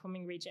Orion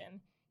star-forming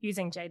region,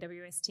 using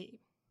JWST.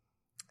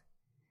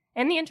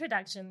 In the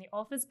introduction, the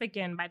authors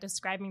begin by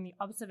describing the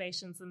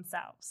observations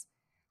themselves,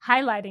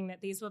 highlighting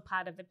that these were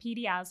part of the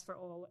PDRs for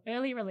All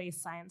early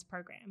release science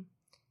program,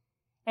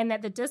 and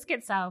that the disk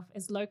itself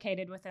is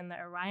located within the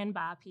Orion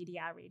Bar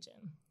PDR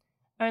region,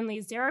 only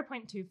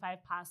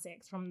 0.25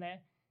 parsecs from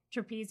the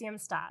trapezium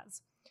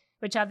stars,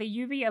 which are the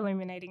UV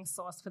illuminating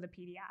source for the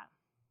PDR.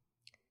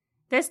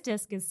 This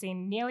disk is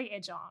seen nearly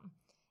edge-on,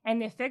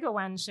 and their figure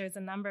 1 shows a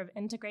number of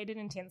integrated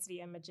intensity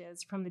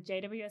images from the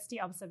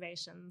JWST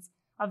observations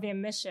of the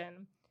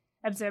emission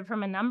observed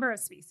from a number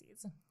of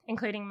species,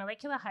 including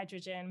molecular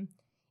hydrogen,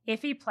 Fe+,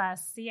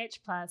 CH+,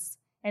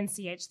 and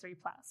CH3+.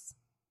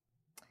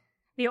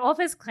 The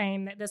authors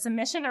claim that this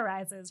emission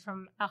arises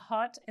from a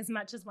hot, as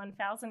much as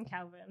 1000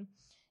 Kelvin,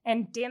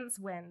 and dense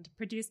wind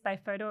produced by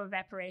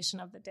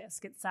photoevaporation of the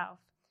disk itself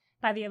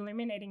by the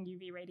illuminating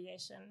UV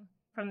radiation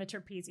from the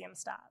trapezium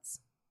stars.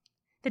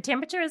 The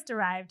temperature is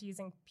derived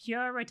using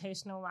pure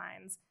rotational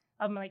lines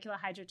of molecular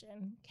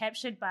hydrogen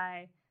captured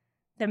by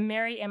the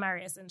MIRI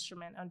MRS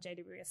instrument on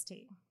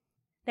JWST.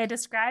 They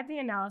describe the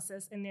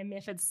analysis in their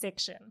methods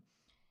section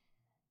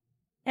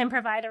and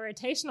provide a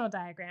rotational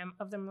diagram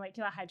of the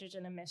molecular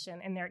hydrogen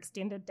emission in their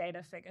extended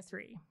data figure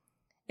 3.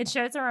 It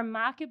shows a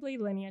remarkably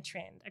linear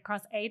trend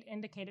across 8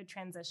 indicated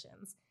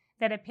transitions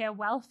that appear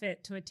well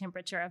fit to a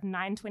temperature of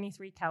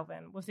 923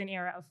 Kelvin with an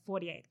error of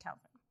 48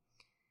 Kelvin.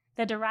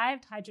 The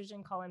derived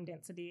hydrogen column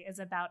density is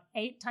about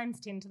 8 times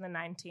 10 to the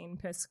 19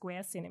 per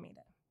square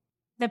centimeter.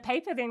 The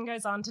paper then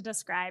goes on to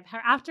describe how,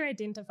 after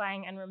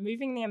identifying and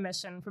removing the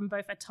emission from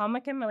both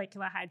atomic and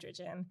molecular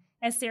hydrogen,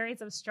 a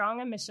series of strong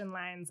emission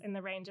lines in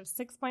the range of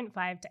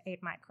 6.5 to 8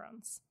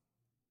 microns.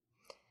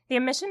 The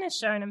emission is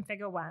shown in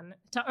Figure 1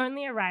 to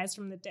only arise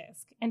from the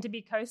disk and to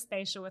be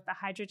co-spatial with the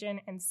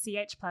hydrogen and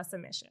CH plus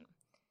emission.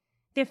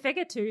 The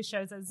Figure 2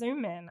 shows a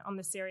zoom in on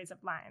the series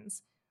of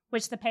lines,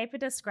 which the paper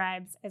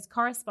describes as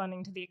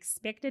corresponding to the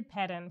expected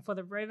pattern for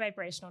the row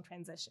vibrational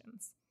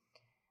transitions.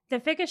 The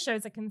figure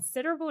shows a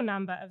considerable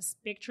number of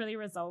spectrally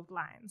resolved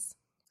lines.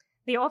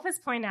 The authors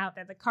point out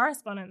that the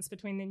correspondence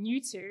between the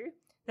nu2,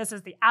 this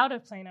is the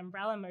out-of-plane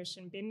umbrella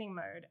motion bending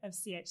mode of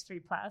CH3+,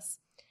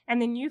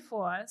 and the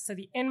nu4, so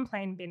the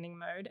in-plane bending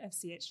mode of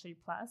CH3+,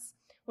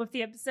 with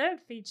the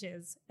observed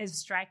features is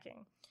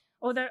striking,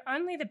 although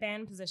only the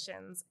band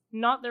positions,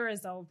 not the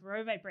resolved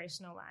row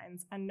vibrational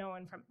lines, are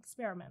known from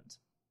experiment.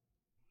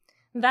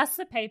 Thus,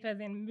 the paper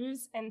then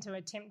moves into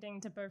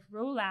attempting to both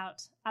rule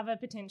out other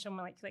potential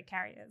molecular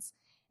carriers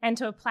and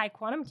to apply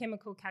quantum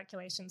chemical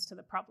calculations to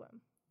the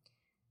problem.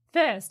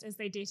 First, as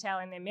they detail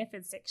in their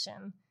methods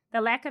section,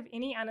 the lack of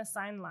any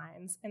unassigned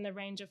lines in the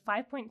range of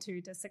 5.2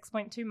 to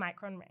 6.2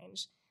 micron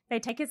range, they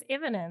take as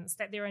evidence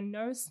that there are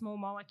no small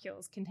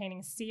molecules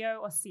containing CO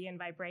or CN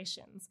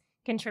vibrations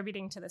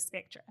contributing to the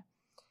spectra,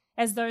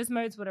 as those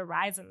modes would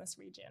arise in this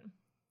region.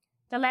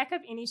 The lack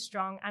of any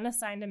strong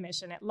unassigned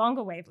emission at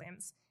longer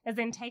wavelengths is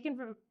then taken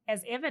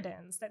as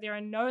evidence that there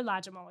are no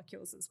larger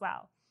molecules as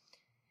well,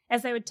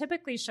 as they would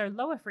typically show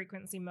lower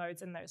frequency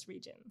modes in those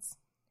regions.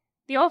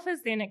 The authors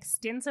then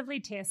extensively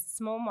test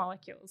small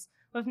molecules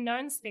with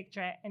known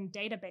spectra in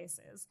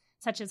databases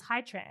such as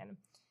HYTRAN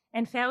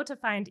and fail to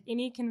find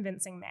any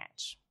convincing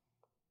match.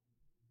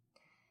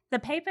 The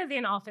paper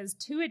then offers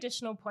 2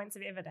 additional points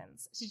of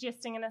evidence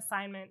suggesting an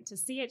assignment to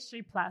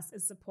CH3+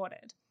 is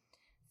supported.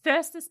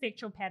 First, the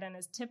spectral pattern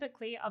is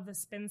typically of the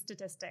spin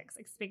statistics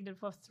expected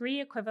for 3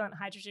 equivalent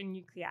hydrogen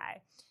nuclei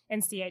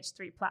in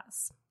CH3+.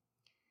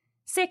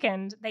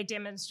 Second, they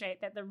demonstrate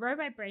that the row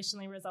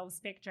vibrationally resolved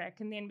spectra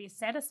can then be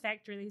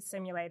satisfactorily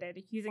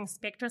simulated using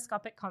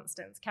spectroscopic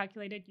constants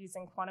calculated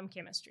using quantum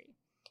chemistry.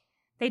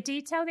 They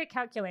detail their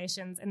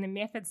calculations in the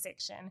methods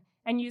section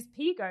and use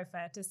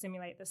pGopher to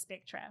simulate the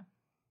spectra.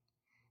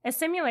 A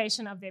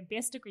simulation of their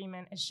best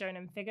agreement is shown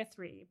in Figure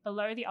 3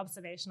 below the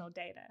observational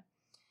data.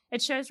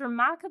 It shows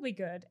remarkably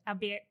good,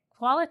 albeit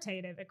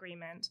qualitative,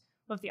 agreement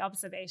with the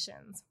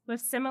observations,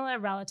 with similar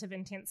relative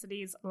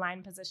intensities,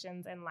 line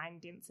positions, and line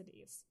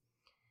densities.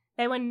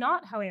 They were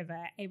not,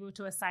 however, able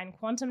to assign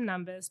quantum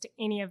numbers to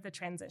any of the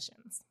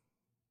transitions.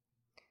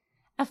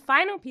 A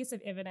final piece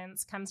of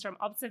evidence comes from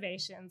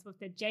observations with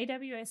the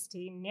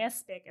JWST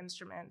near-spec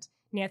instrument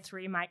near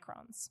 3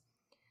 microns.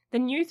 The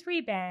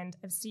nu3 band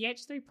of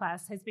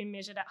CH3+ has been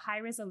measured at high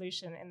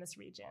resolution in this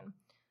region,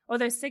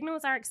 although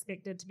signals are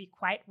expected to be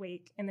quite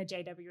weak in the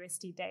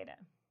JWST data.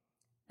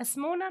 A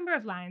small number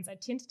of lines are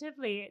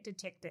tentatively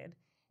detected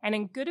and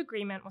in good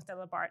agreement with the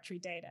laboratory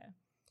data.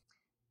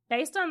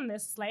 Based on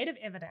this slate of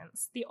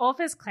evidence, the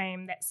authors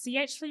claim that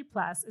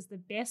CH3+ is the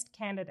best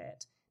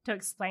candidate to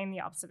explain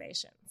the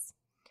observations.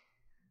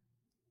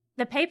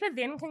 The paper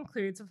then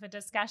concludes with a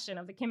discussion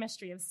of the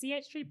chemistry of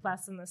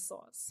CH3+ in this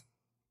source.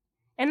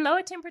 In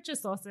lower temperature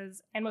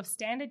sources and with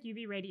standard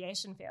UV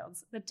radiation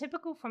fields, the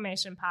typical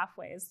formation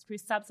pathways through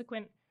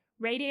subsequent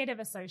radiative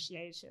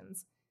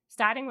associations,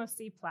 starting with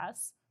C+,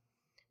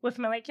 with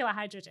molecular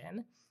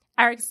hydrogen,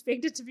 are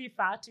expected to be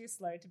far too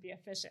slow to be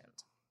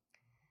efficient.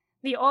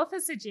 The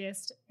authors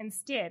suggest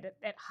instead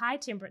that high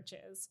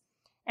temperatures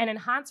and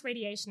enhanced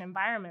radiation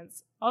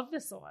environments of the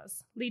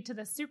source lead to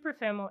the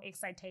suprathermal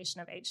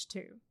excitation of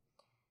H2.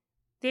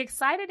 The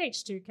excited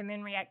H2 can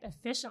then react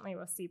efficiently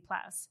with C+,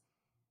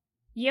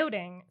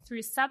 yielding,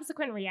 through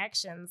subsequent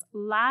reactions,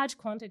 large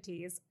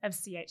quantities of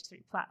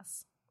CH3+.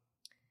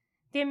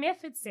 Their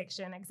methods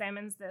section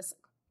examines this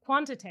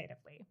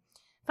quantitatively,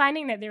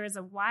 finding that there is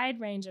a wide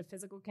range of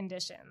physical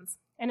conditions,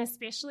 and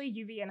especially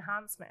UV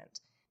enhancement,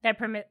 that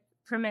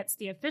permits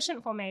the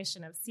efficient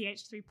formation of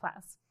CH3+,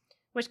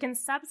 which can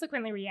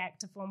subsequently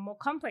react to form more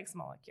complex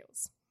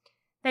molecules.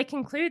 They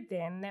conclude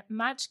then that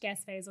much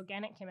gas phase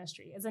organic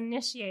chemistry is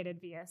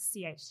initiated via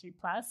CH3+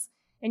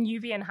 in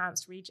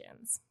UV-enhanced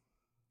regions.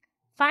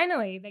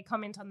 Finally, they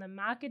comment on the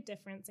marked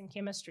difference in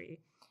chemistry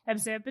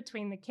observed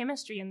between the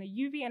chemistry in the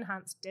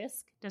UV-enhanced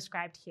disk,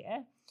 described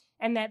here,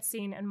 and that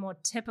seen in more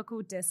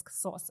typical disk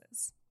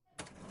sources.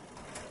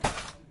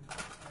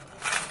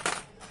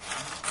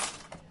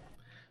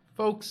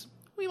 Folks,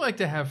 we like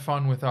to have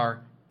fun with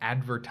our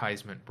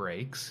advertisement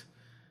breaks.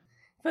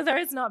 For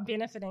those not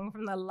benefiting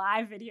from the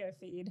live video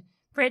feed,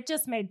 Brett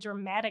just made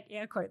dramatic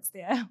air quotes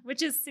there,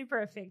 which is super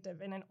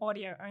effective in an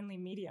audio-only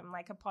medium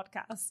like a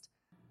podcast.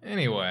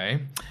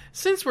 Anyway,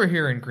 since we're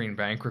here in Green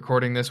Bank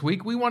recording this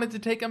week, we wanted to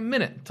take a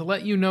minute to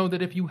let you know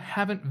that if you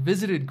haven't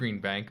visited Green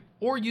Bank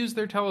or used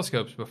their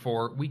telescopes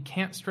before, we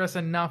can't stress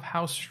enough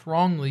how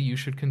strongly you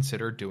should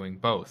consider doing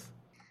both.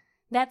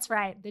 That's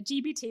right, the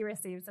GBT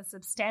receives a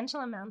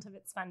substantial amount of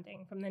its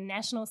funding from the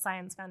National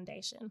Science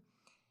Foundation,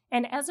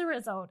 and as a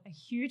result, a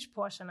huge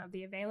portion of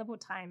the available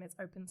time is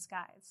open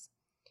skies.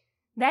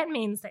 That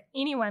means that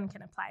anyone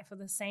can apply for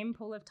the same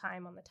pool of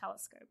time on the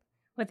telescope,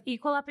 with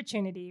equal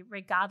opportunity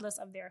regardless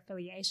of their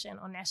affiliation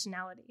or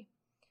nationality.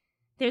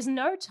 There's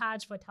no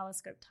charge for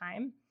telescope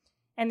time,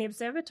 and the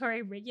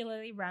observatory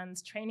regularly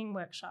runs training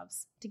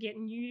workshops to get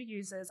new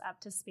users up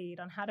to speed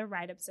on how to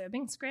write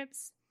observing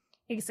scripts,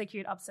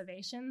 execute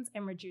observations,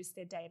 and reduce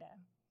their data.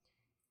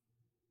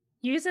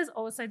 Users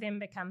also then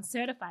become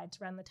certified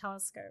to run the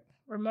telescope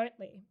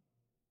remotely,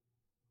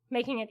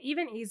 making it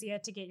even easier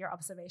to get your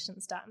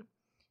observations done.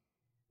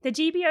 The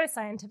GBO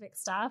scientific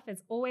staff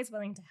is always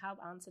willing to help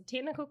answer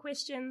technical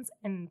questions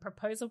and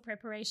proposal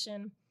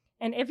preparation,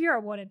 and if you're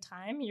awarded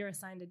time, you're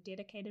assigned a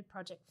dedicated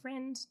project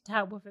friend to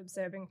help with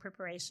observing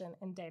preparation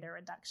and data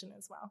reduction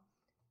as well.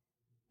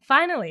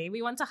 Finally,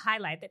 we want to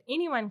highlight that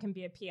anyone can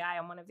be a PI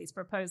on one of these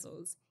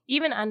proposals,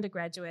 even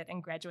undergraduate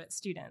and graduate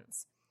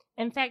students.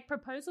 In fact,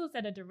 proposals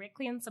that are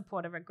directly in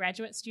support of a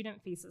graduate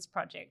student thesis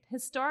project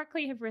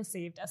historically have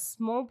received a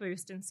small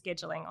boost in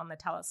scheduling on the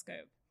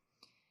telescope.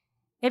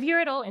 If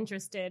you're at all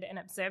interested in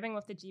observing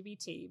with the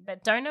GBT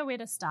but don't know where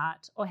to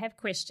start or have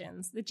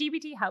questions, the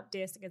GBT Help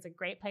Desk is a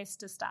great place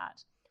to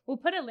start. We'll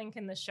put a link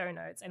in the show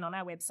notes and on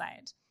our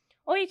website.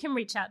 Or you can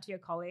reach out to your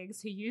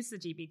colleagues who use the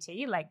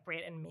GBT, like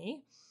Brett and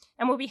me,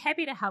 and we'll be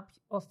happy to help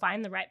or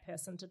find the right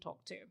person to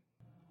talk to.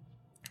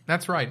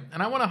 That's right,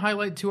 and I want to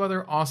highlight two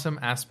other awesome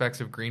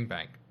aspects of Green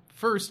Bank.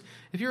 First,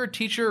 if you're a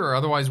teacher or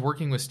otherwise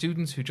working with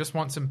students who just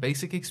want some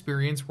basic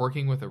experience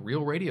working with a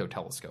real radio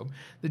telescope,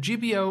 the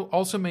GBO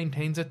also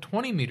maintains a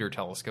 20-meter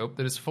telescope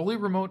that is fully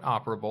remote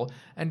operable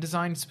and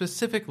designed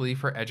specifically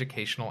for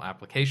educational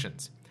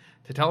applications.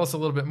 To tell us a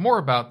little bit more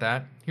about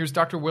that, here's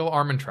Dr. Will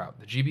Armentrout,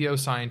 the GBO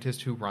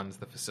scientist who runs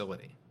the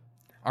facility.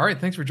 All right,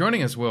 thanks for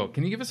joining us, Will.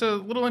 Can you give us a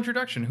little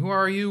introduction? Who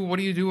are you? What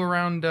do you do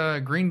around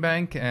Green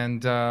Bank?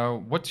 And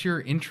what's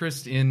your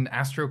interest in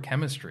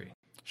astrochemistry?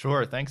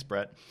 Sure. Thanks,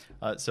 Brett.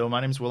 So my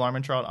name is Will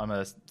Armentrout. I'm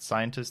a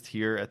scientist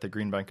here at the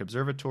Green Bank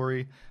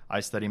Observatory.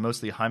 I study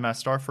mostly high-mass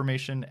star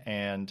formation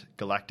and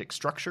galactic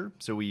structure.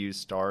 So we use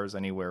stars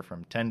anywhere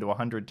from 10 to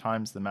 100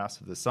 times the mass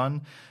of the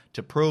sun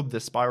to probe the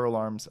spiral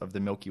arms of the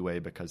Milky Way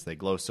because they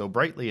glow so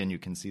brightly and you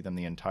can see them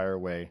the entire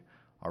way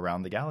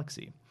around the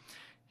galaxy.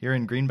 Here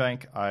in Green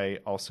Bank, I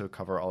also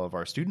cover all of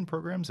our student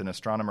programs in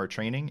astronomer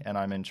training, and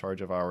I'm in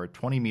charge of our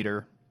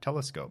 20-meter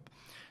telescope.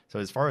 So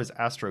as far as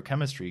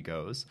astrochemistry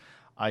goes,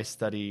 I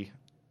study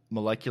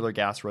molecular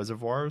gas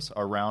reservoirs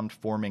around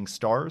forming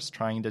stars,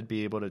 trying to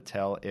be able to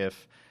tell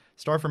if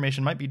star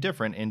formation might be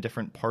different in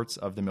different parts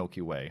of the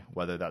Milky Way,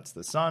 whether that's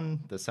the sun,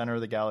 the center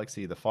of the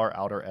galaxy, the far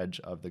outer edge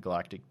of the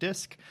galactic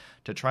disk,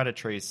 to try to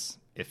trace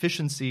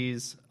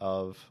efficiencies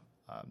of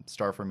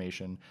star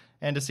formation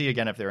and to see,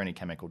 again, if there are any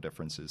chemical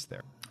differences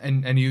there.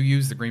 And you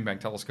use the Green Bank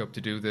telescope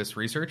to do this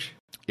research?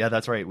 Yeah,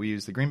 that's right. We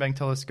use the Green Bank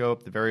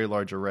telescope, the Very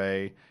Large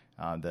Array,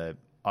 the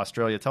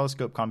Australia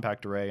Telescope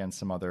Compact Array, and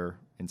some other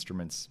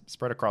instruments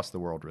spread across the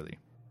world, really.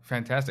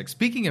 Fantastic.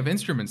 Speaking of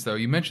instruments, though,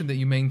 you mentioned that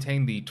you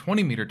maintain the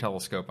 20-meter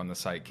telescope on the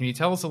site. Can you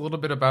tell us a little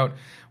bit about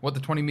what the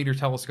 20-meter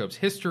telescope's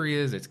history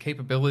is, its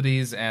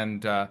capabilities,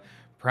 and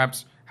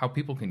perhaps how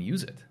people can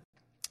use it?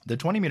 The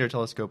 20-meter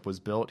telescope was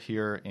built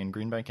here in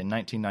Green Bank in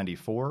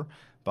 1994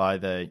 by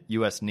the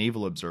U.S.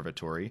 Naval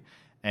Observatory,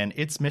 and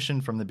its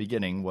mission from the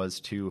beginning was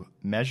to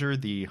measure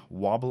the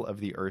wobble of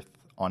the Earth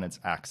on its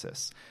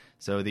axis.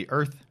 So the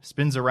Earth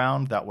spins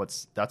around,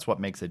 that's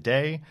what makes a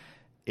day.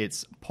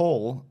 Its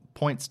pole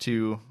points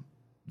to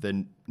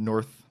the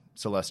north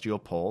celestial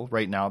pole.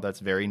 Right now, that's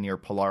very near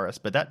Polaris,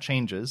 but that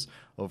changes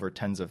over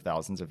tens of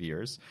thousands of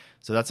years.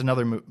 So that's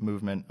another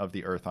movement of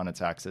the Earth on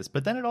its axis.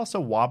 But then it also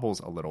wobbles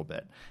a little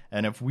bit.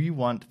 And if we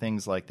want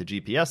things like the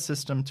GPS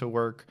system to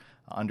work,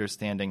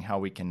 understanding how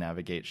we can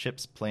navigate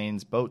ships,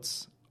 planes,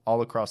 boats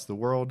all across the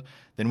world,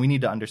 then we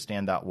need to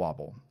understand that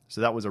wobble.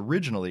 So that was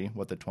originally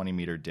what the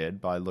 20-meter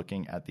did by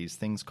looking at these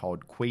things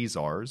called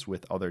quasars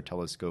with other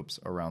telescopes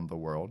around the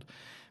world.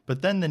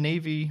 But then the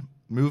Navy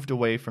moved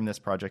away from this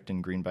project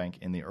in Green Bank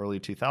in the early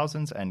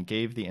 2000s and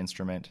gave the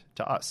instrument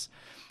to us.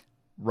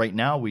 Right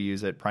now, we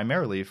use it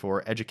primarily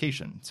for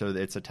education. So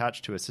it's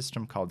attached to a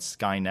system called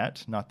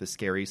Skynet, not the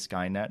scary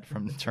Skynet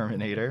from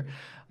Terminator.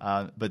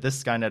 But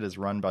this Skynet is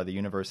run by the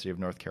University of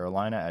North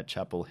Carolina at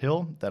Chapel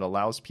Hill that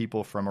allows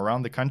people from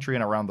around the country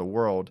and around the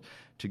world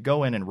to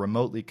go in and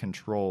remotely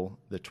control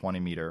the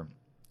 20-meter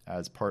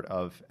as part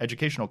of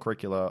educational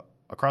curricula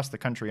across the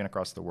country and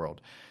across the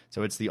world.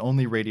 So it's the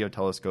only radio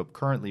telescope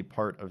currently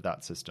part of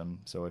that system.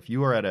 So if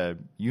you are at a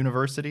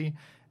university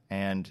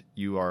and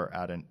you are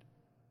at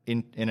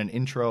in an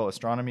intro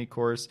astronomy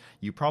course,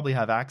 you probably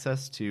have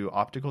access to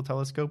optical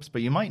telescopes,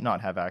 but you might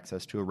not have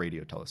access to a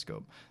radio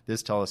telescope.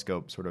 This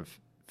telescope sort of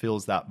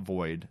fills that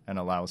void and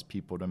allows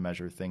people to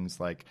measure things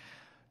like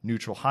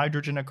neutral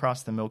hydrogen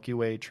across the Milky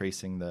Way,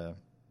 tracing the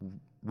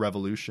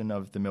revolution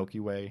of the Milky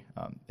Way,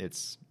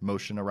 its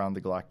motion around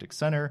the galactic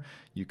center.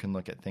 You can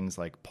look at things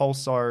like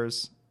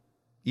pulsars,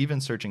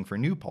 even searching for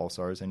new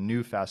pulsars and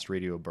new fast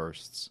radio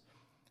bursts.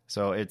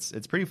 So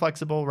it's pretty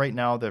flexible. Right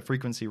now, the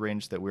frequency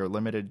range that we're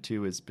limited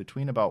to is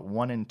between about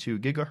 1 and 2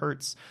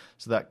 gigahertz.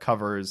 So that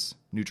covers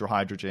neutral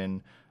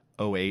hydrogen,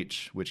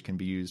 OH, which can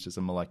be used as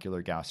a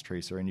molecular gas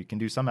tracer, and you can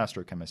do some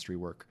astrochemistry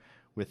work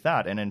with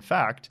that. And in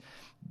fact,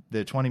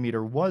 the 20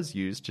 meter was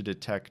used to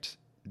detect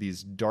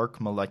these dark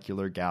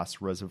molecular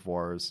gas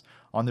reservoirs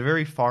on the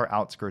very far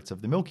outskirts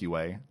of the Milky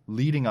Way,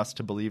 leading us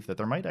to believe that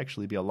there might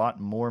actually be a lot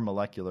more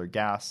molecular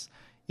gas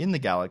in the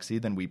galaxy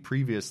than we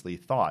previously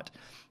thought,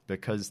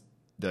 because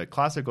the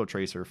classical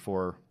tracer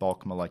for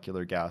bulk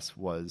molecular gas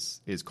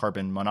is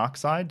carbon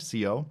monoxide,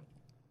 CO,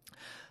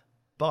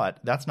 but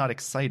that's not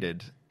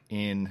excited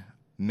in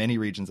many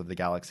regions of the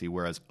galaxy,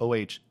 whereas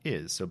OH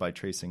is. So by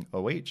tracing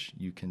OH,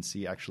 you can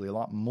see actually a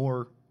lot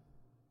more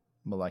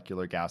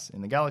molecular gas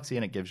in the galaxy,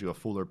 and it gives you a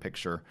fuller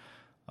picture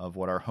of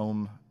what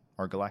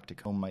our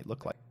galactic home might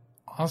look like.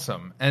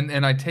 Awesome.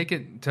 And I take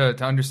it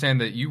to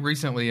understand that you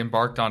recently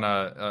embarked on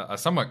a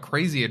somewhat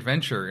crazy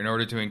adventure in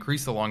order to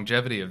increase the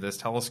longevity of this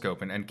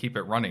telescope and keep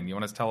it running. You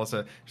want to tell us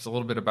just a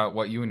little bit about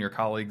what you and your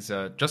colleagues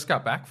just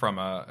got back from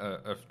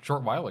a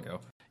short while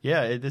ago?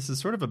 Yeah, this is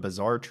sort of a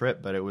bizarre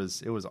trip, but it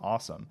was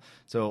awesome.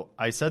 So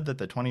I said that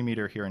the 20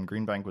 meter here in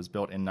Green Bank was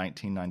built in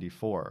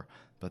 1994,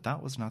 but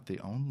that was not the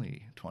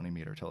only 20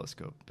 meter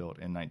telescope built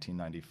in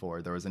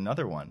 1994. There was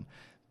another one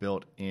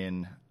built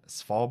in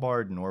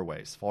Svalbard,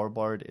 Norway.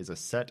 Svalbard is a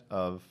set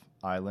of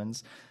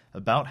islands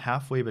about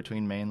halfway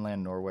between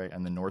mainland Norway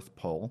and the North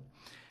Pole,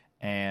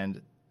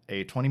 and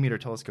a 20 meter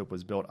telescope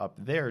was built up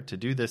there to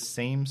do this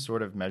same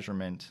sort of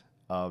measurement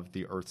of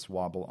the Earth's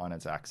wobble on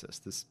its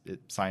axis.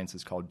 Science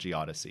is called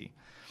geodesy.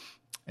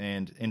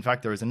 And in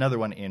fact, there was another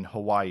one in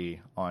Hawaii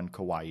on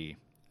Kauai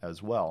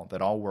as well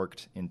that all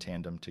worked in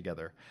tandem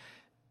together.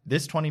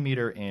 This 20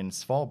 meter in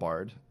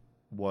Svalbard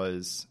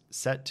was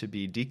set to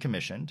be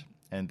decommissioned,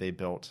 and they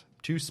built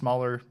 2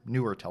 smaller,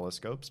 newer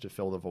telescopes to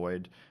fill the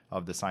void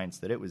of the science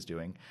that it was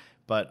doing.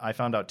 But I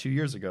found out 2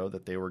 years ago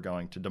that they were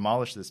going to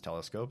demolish this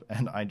telescope,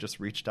 and I just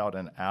reached out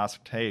and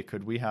asked, hey,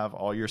 could we have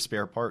all your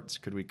spare parts?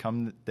 Could we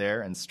come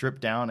there and strip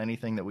down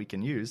anything that we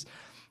can use?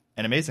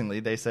 And amazingly,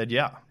 they said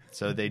yeah.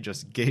 So they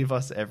just gave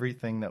us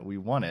everything that we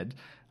wanted.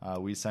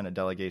 We sent a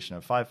delegation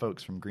of 5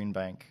 folks from Green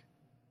Bank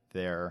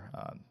there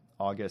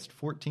August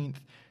 14th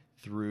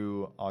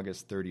through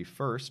August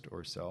 31st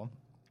or so.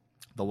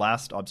 The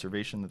last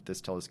observation that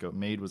this telescope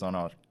made was on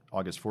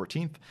August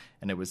 14th,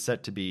 and it was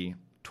set to be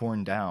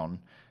torn down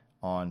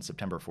on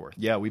September 4th.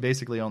 Yeah, we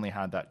basically only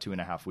had that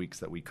 2.5 weeks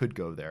that we could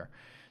go there.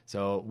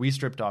 So we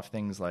stripped off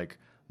things like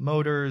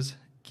motors,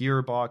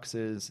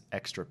 gearboxes,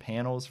 extra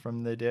panels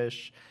from the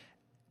dish,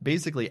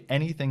 basically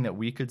anything that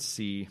we could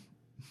see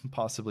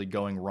possibly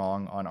going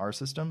wrong on our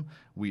system.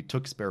 We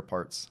took spare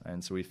parts,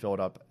 and so we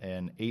filled up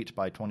an 8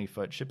 by 20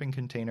 foot shipping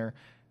container,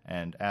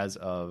 and as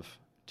of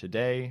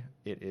today,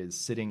 it is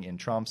sitting in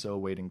Tromsø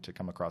waiting to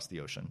come across the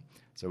ocean.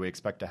 So we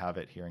expect to have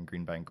it here in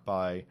Green Bank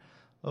by,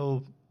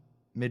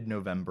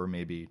 mid-November,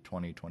 maybe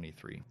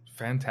 2023.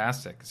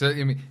 Fantastic. So,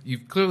 I mean,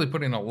 you've clearly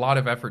put in a lot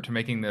of effort to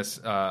making this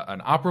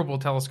an operable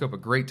telescope, a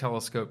great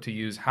telescope to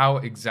use. How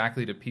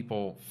exactly do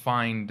people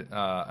find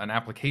an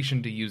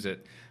application to use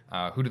it?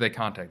 Who do they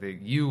contact?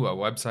 You, a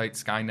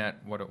website, Skynet?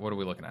 What are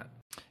we looking at?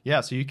 Yeah,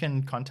 so you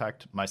can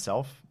contact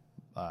myself,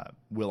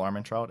 Will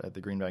Armentrout at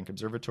the Green Bank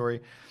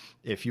Observatory.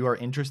 If you are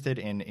interested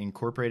in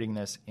incorporating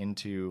this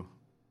into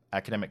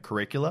academic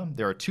curricula,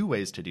 there are 2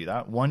 ways to do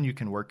that. One, you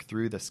can work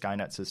through the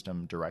Skynet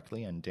system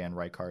directly, and Dan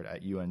Reichart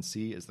at UNC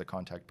is the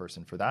contact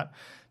person for that.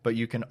 But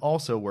you can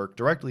also work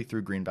directly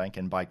through Green Bank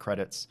and buy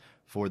credits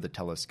for the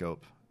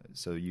telescope,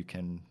 so you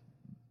can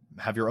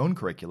have your own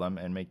curriculum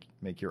and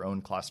make your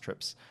own class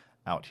trips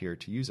out here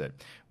to use it.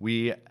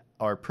 We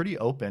are pretty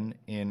open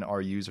in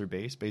our user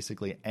base.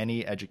 Basically,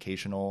 any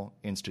educational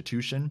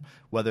institution,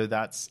 whether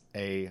that's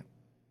a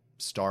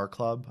STAR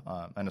club,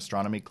 an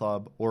astronomy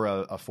club, or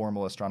a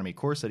formal astronomy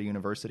course at a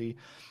university,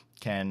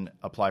 can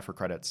apply for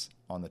credits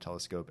on the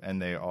telescope,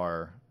 and they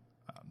are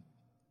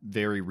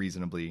very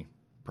reasonably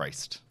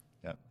priced.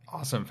 Yeah.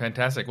 Awesome.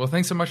 Fantastic. Well,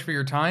 thanks so much for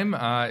your time.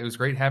 It was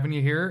great having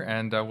you here,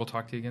 and we'll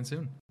talk to you again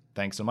soon.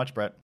 Thanks so much,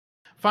 Brett.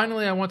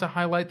 Finally, I want to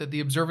highlight that the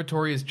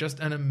observatory is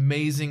just an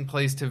amazing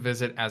place to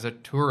visit as a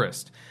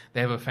tourist. They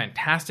have a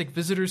fantastic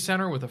visitor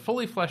center with a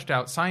fully fleshed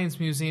out science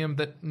museum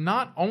that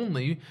not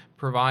only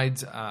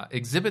provides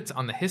exhibits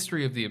on the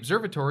history of the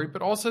observatory,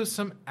 but also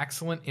some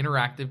excellent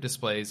interactive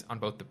displays on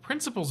both the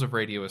principles of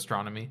radio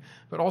astronomy,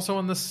 but also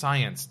on the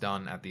science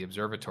done at the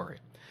observatory.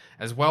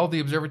 As well, the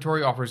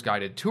observatory offers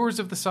guided tours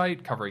of the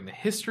site, covering the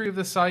history of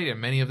the site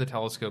and many of the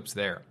telescopes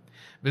there.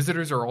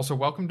 Visitors are also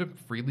welcome to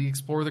freely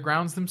explore the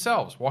grounds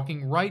themselves,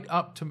 walking right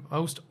up to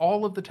most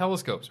all of the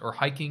telescopes or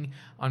hiking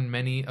on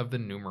many of the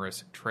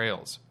numerous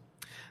trails.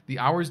 The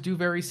hours do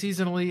vary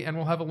seasonally, and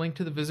we'll have a link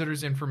to the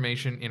visitors'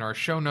 information in our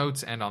show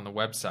notes and on the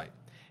website.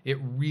 It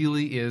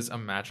really is a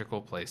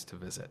magical place to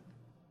visit.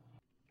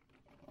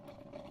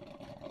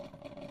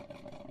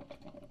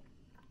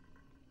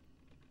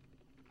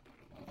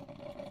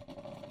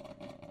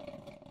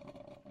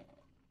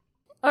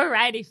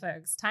 Alrighty,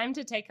 folks, time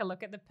to take a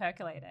look at the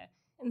percolator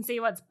and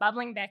see what's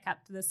bubbling back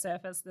up to the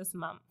surface this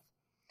month.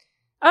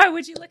 Oh,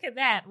 would you look at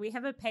that? We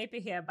have a paper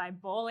here by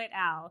Ball et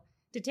al.,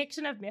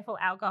 Detection of Methyl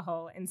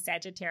Alcohol in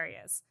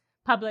Sagittarius,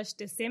 published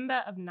December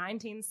of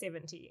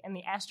 1970 in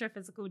the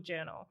Astrophysical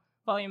Journal,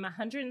 volume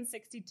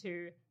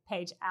 162,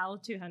 page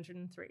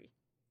L203.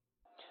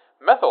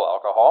 Methyl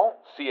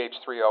alcohol,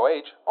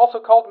 CH3OH, also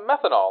called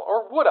methanol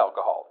or wood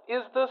alcohol,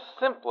 is the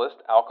simplest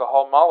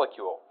alcohol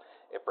molecule.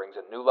 It brings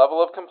a new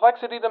level of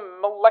complexity to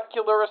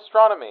molecular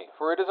astronomy,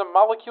 for it is a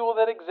molecule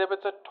that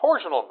exhibits a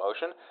torsional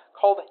motion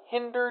called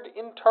hindered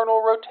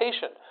internal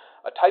rotation,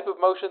 a type of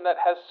motion that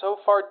has so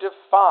far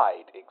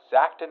defied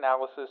exact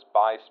analysis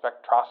by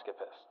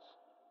spectroscopists.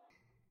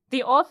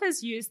 The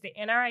authors used the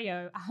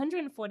NRAO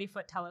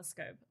 140-foot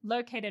telescope,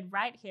 located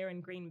right here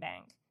in Green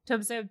Bank, to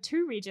observe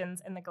two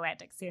regions in the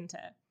galactic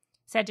center,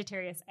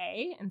 Sagittarius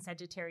A and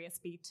Sagittarius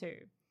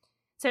B2.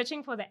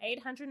 Searching for the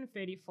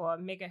 834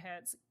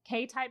 MHz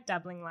K-type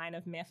doubling line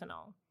of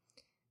methanol.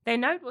 They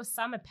note with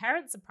some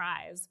apparent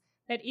surprise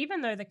that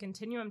even though the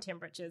continuum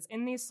temperatures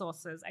in these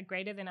sources are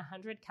greater than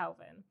 100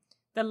 Kelvin,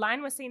 the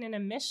line was seen in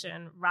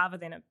emission rather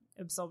than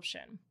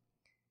absorption.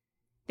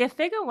 Their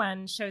figure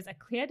 1 shows a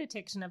clear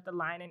detection of the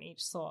line in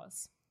each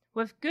source,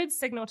 with good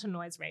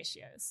signal-to-noise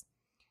ratios.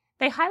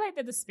 They highlight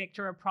that the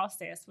spectra are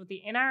processed with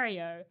the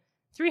NRAO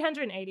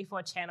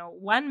 384-channel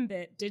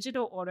 1-bit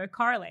digital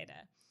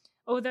autocorrelator,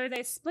 although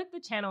they split the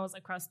channels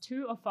across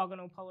two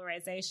orthogonal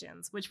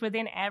polarizations, which were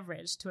then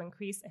averaged to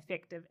increase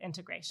effective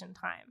integration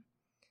time.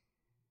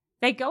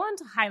 They go on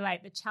to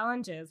highlight the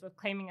challenges with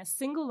claiming a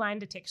single line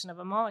detection of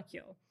a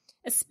molecule,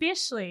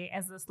 especially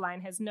as this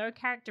line has no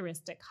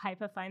characteristic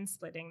hyperfine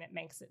splitting that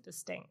makes it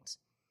distinct.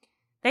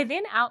 They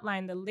then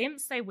outline the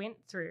lengths they went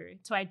through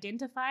to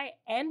identify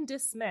and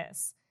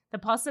dismiss the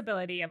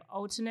possibility of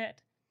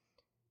alternate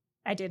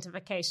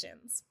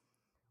identifications.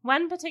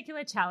 One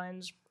particular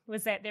challenge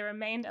was that there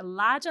remained a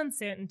large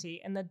uncertainty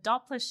in the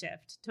Doppler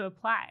shift to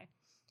apply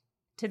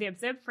to the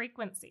observed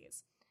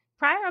frequencies.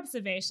 Prior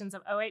observations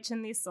of OH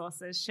in these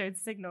sources showed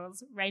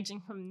signals ranging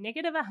from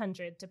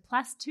 -100 to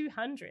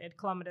 +200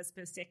 kilometers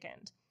per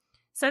second.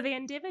 So they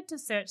endeavored to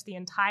search the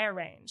entire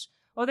range,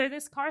 although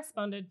this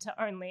corresponded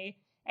to only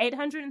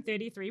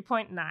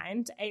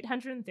 833.9 to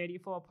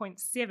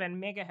 834.7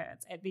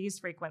 megahertz at these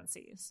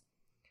frequencies.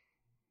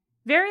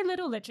 Very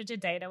little literature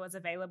data was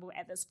available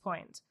at this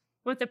point,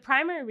 with the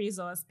primary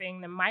resource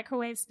being the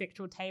Microwave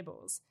Spectral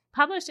Tables,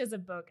 published as a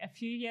book a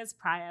few years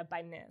prior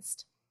by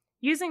NIST.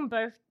 Using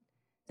both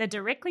the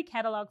directly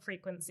cataloged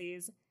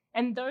frequencies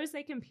and those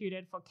they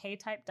computed for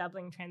K-type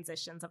doubling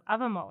transitions of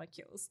other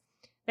molecules,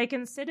 they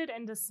considered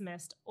and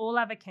dismissed all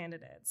other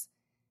candidates.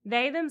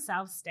 They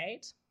themselves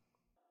state,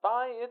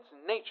 "By its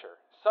nature,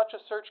 such a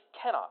search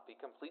cannot be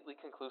completely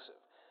conclusive.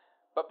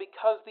 But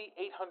because the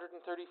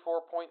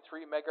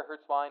 834.3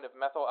 megahertz line of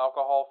methyl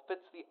alcohol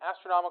fits the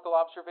astronomical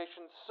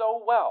observations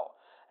so well,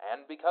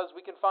 and because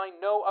we can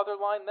find no other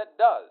line that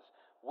does,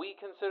 we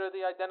consider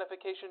the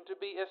identification to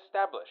be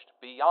established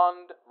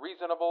beyond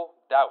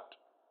reasonable doubt."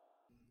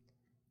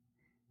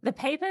 The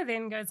paper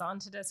then goes on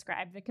to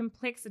describe the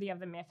complexity of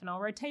the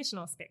methanol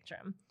rotational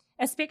spectrum,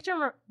 a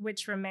spectrum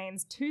which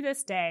remains to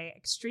this day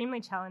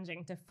extremely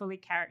challenging to fully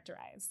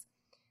characterize.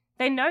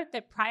 They note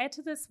that prior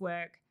to this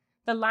work,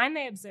 the line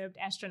they observed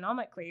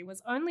astronomically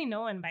was only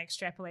known by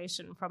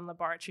extrapolation from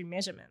laboratory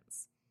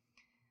measurements.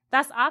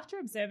 Thus, after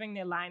observing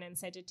their line in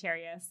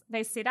Sagittarius,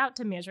 they set out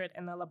to measure it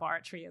in the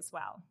laboratory as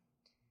well.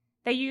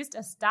 They used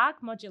a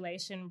Stark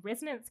modulation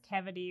resonance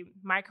cavity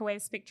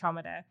microwave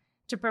spectrometer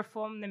to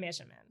perform the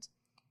measurement,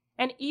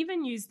 and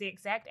even used the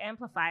exact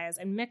amplifiers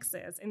and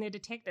mixers in their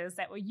detectors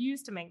that were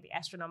used to make the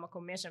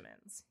astronomical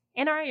measurements.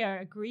 NRAO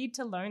agreed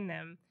to loan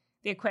them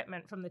the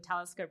equipment from the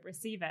telescope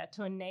receiver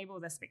to enable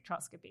the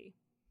spectroscopy.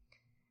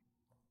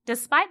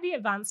 Despite the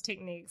advanced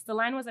techniques, the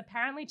line was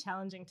apparently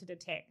challenging to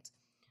detect,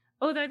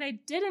 although they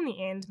did in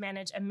the end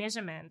manage a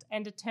measurement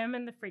and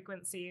determine a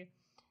frequency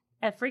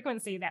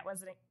that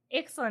was in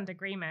excellent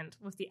agreement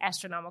with the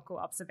astronomical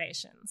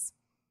observations.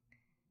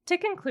 To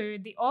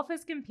conclude, the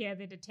authors compare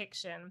the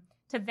detection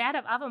to that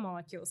of other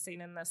molecules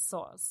seen in this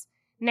source,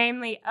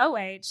 namely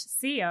OH,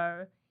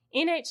 CO,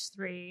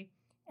 NH3,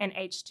 and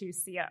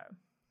H2CO.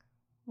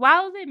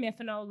 While the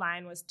methanol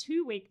line was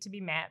too weak to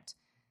be mapped,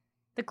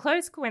 the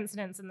close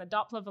coincidence in the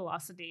Doppler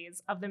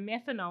velocities of the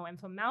methanol and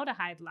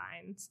formaldehyde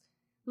lines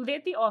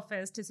led the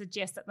authors to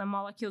suggest that the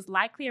molecules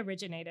likely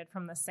originated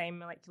from the same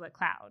molecular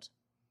cloud.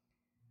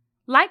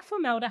 Like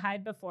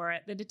formaldehyde before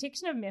it, the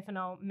detection of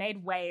methanol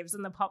made waves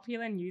in the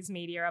popular news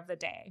media of the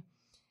day.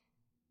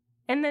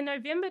 In the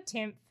November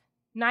 10th,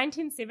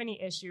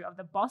 1970 issue of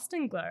the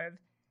Boston Globe,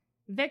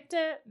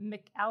 Victor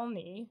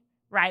McElney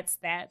writes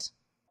that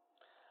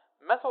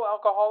methyl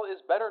alcohol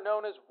is better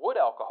known as wood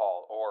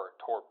alcohol, or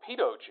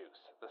torpedo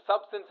juice, the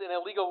substance in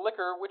illegal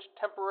liquor which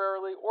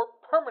temporarily or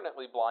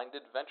permanently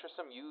blinded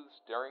venturesome youths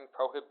during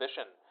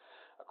Prohibition.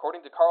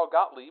 According to Carl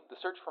Gottlieb, the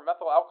search for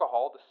methyl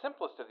alcohol, the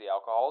simplest of the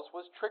alcohols,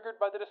 was triggered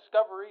by the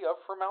discovery of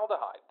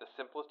formaldehyde, the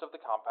simplest of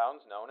the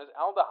compounds known as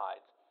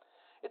aldehydes.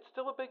 It's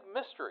still a big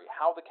mystery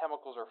how the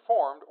chemicals are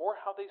formed or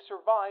how they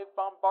survive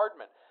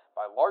bombardment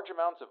by large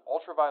amounts of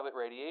ultraviolet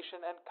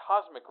radiation and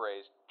cosmic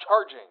rays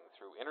charging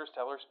through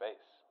interstellar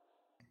space.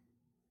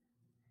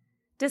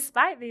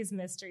 Despite these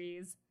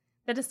mysteries,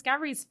 the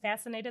discoveries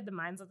fascinated the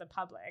minds of the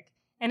public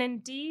and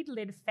indeed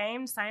led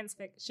famed science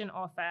fiction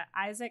author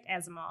Isaac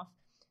Asimov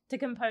to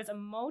compose a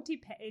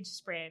multi-page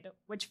spread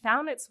which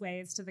found its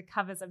ways to the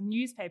covers of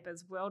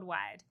newspapers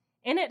worldwide.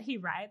 In it, he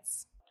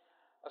writes,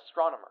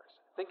 astronomers,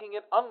 thinking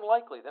it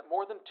unlikely that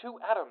more than 2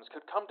 atoms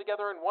could come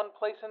together in one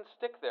place and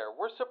stick there,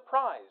 were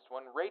surprised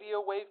when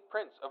radio wave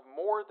prints of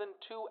more than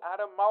 2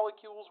 atom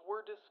molecules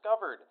were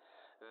discovered.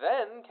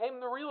 Then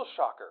came the real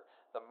shocker,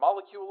 the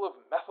molecule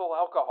of methyl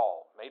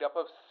alcohol, made up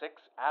of 6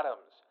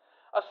 atoms.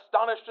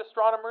 Astonished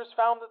astronomers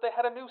found that they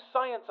had a new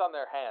science on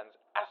their hands,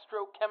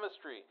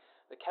 astrochemistry,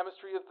 the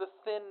chemistry of the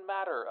thin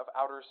matter of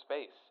outer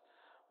space.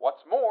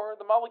 What's more,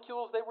 the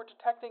molecules they were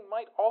detecting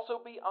might also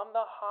be on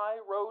the high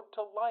road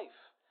to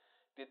life.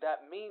 Did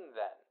that mean,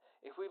 then,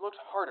 if we looked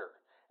harder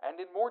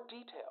and in more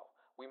detail,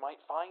 we might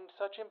find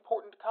such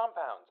important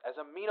compounds as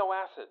amino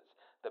acids,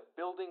 the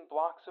building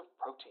blocks of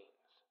proteins?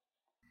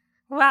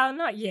 Well,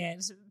 not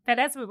yet, but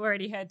as we've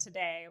already heard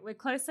today, we're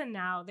closer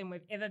now than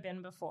we've ever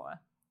been before.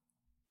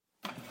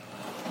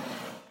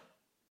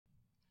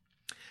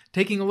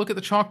 Taking a look at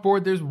the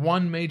chalkboard, there's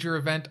one major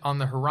event on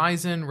the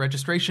horizon.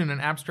 Registration and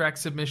abstract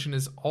submission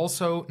is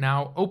also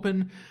now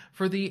open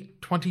for the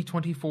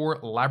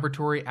 2024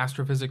 Laboratory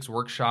Astrophysics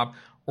Workshop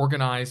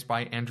organized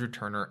by Andrew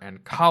Turner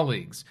and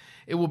colleagues.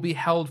 It will be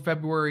held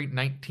February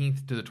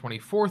 19th to the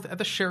 24th at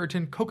the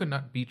Sheraton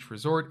Coconut Beach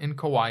Resort in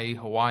Kauai,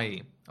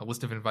 Hawaii. A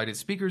list of invited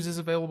speakers is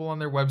available on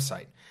their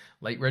website.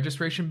 Late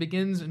registration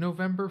begins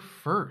November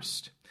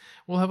 1st.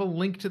 We'll have a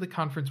link to the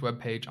conference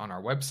webpage on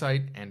our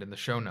website and in the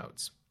show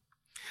notes.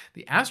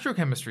 The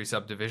Astrochemistry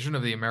subdivision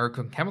of the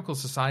American Chemical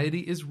Society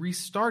is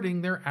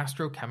restarting their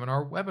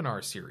Astrocheminar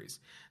webinar series.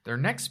 Their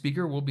next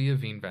speaker will be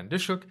Aveen Van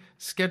Dishuk,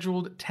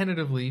 scheduled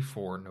tentatively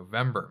for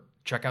November.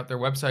 Check out their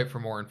website for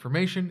more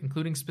information,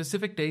 including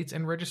specific dates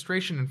and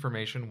registration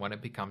information when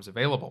it becomes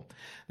available.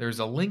 There's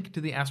a link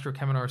to the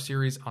Astrocheminar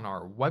series on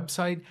our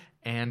website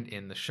and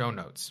in the show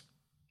notes.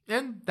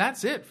 And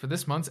that's it for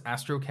this month's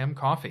Astrochem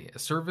Coffee, a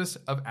service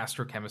of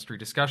astrochemistry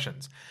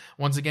discussions.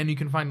 Once again, you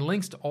can find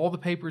links to all the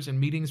papers and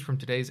meetings from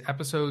today's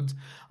episodes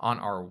on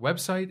our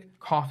website,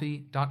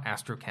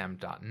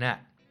 coffee.astrochem.net.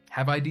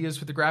 Have ideas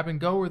for the grab and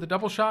go or the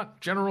double shot,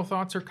 general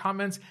thoughts or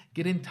comments?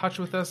 Get in touch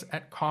with us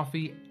at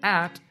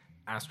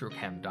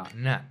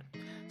coffee@astrochem.net.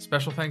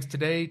 Special thanks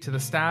today to the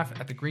staff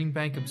at the Green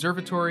Bank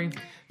Observatory.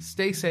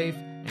 Stay safe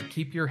and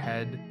keep your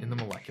head in the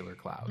molecular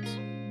clouds.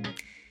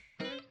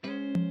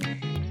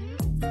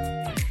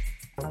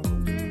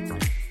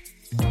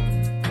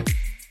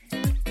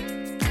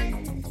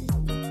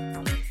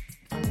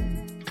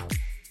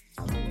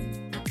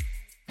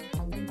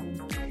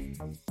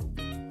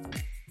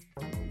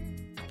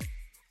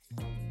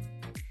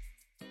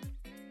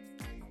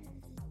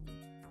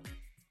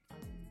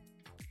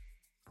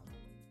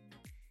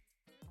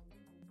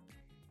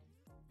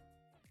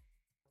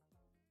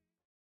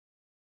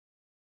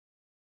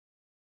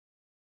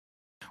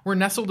 We're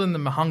nestled in the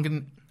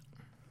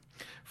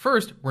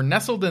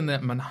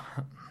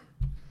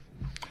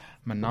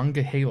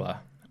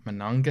Monongahela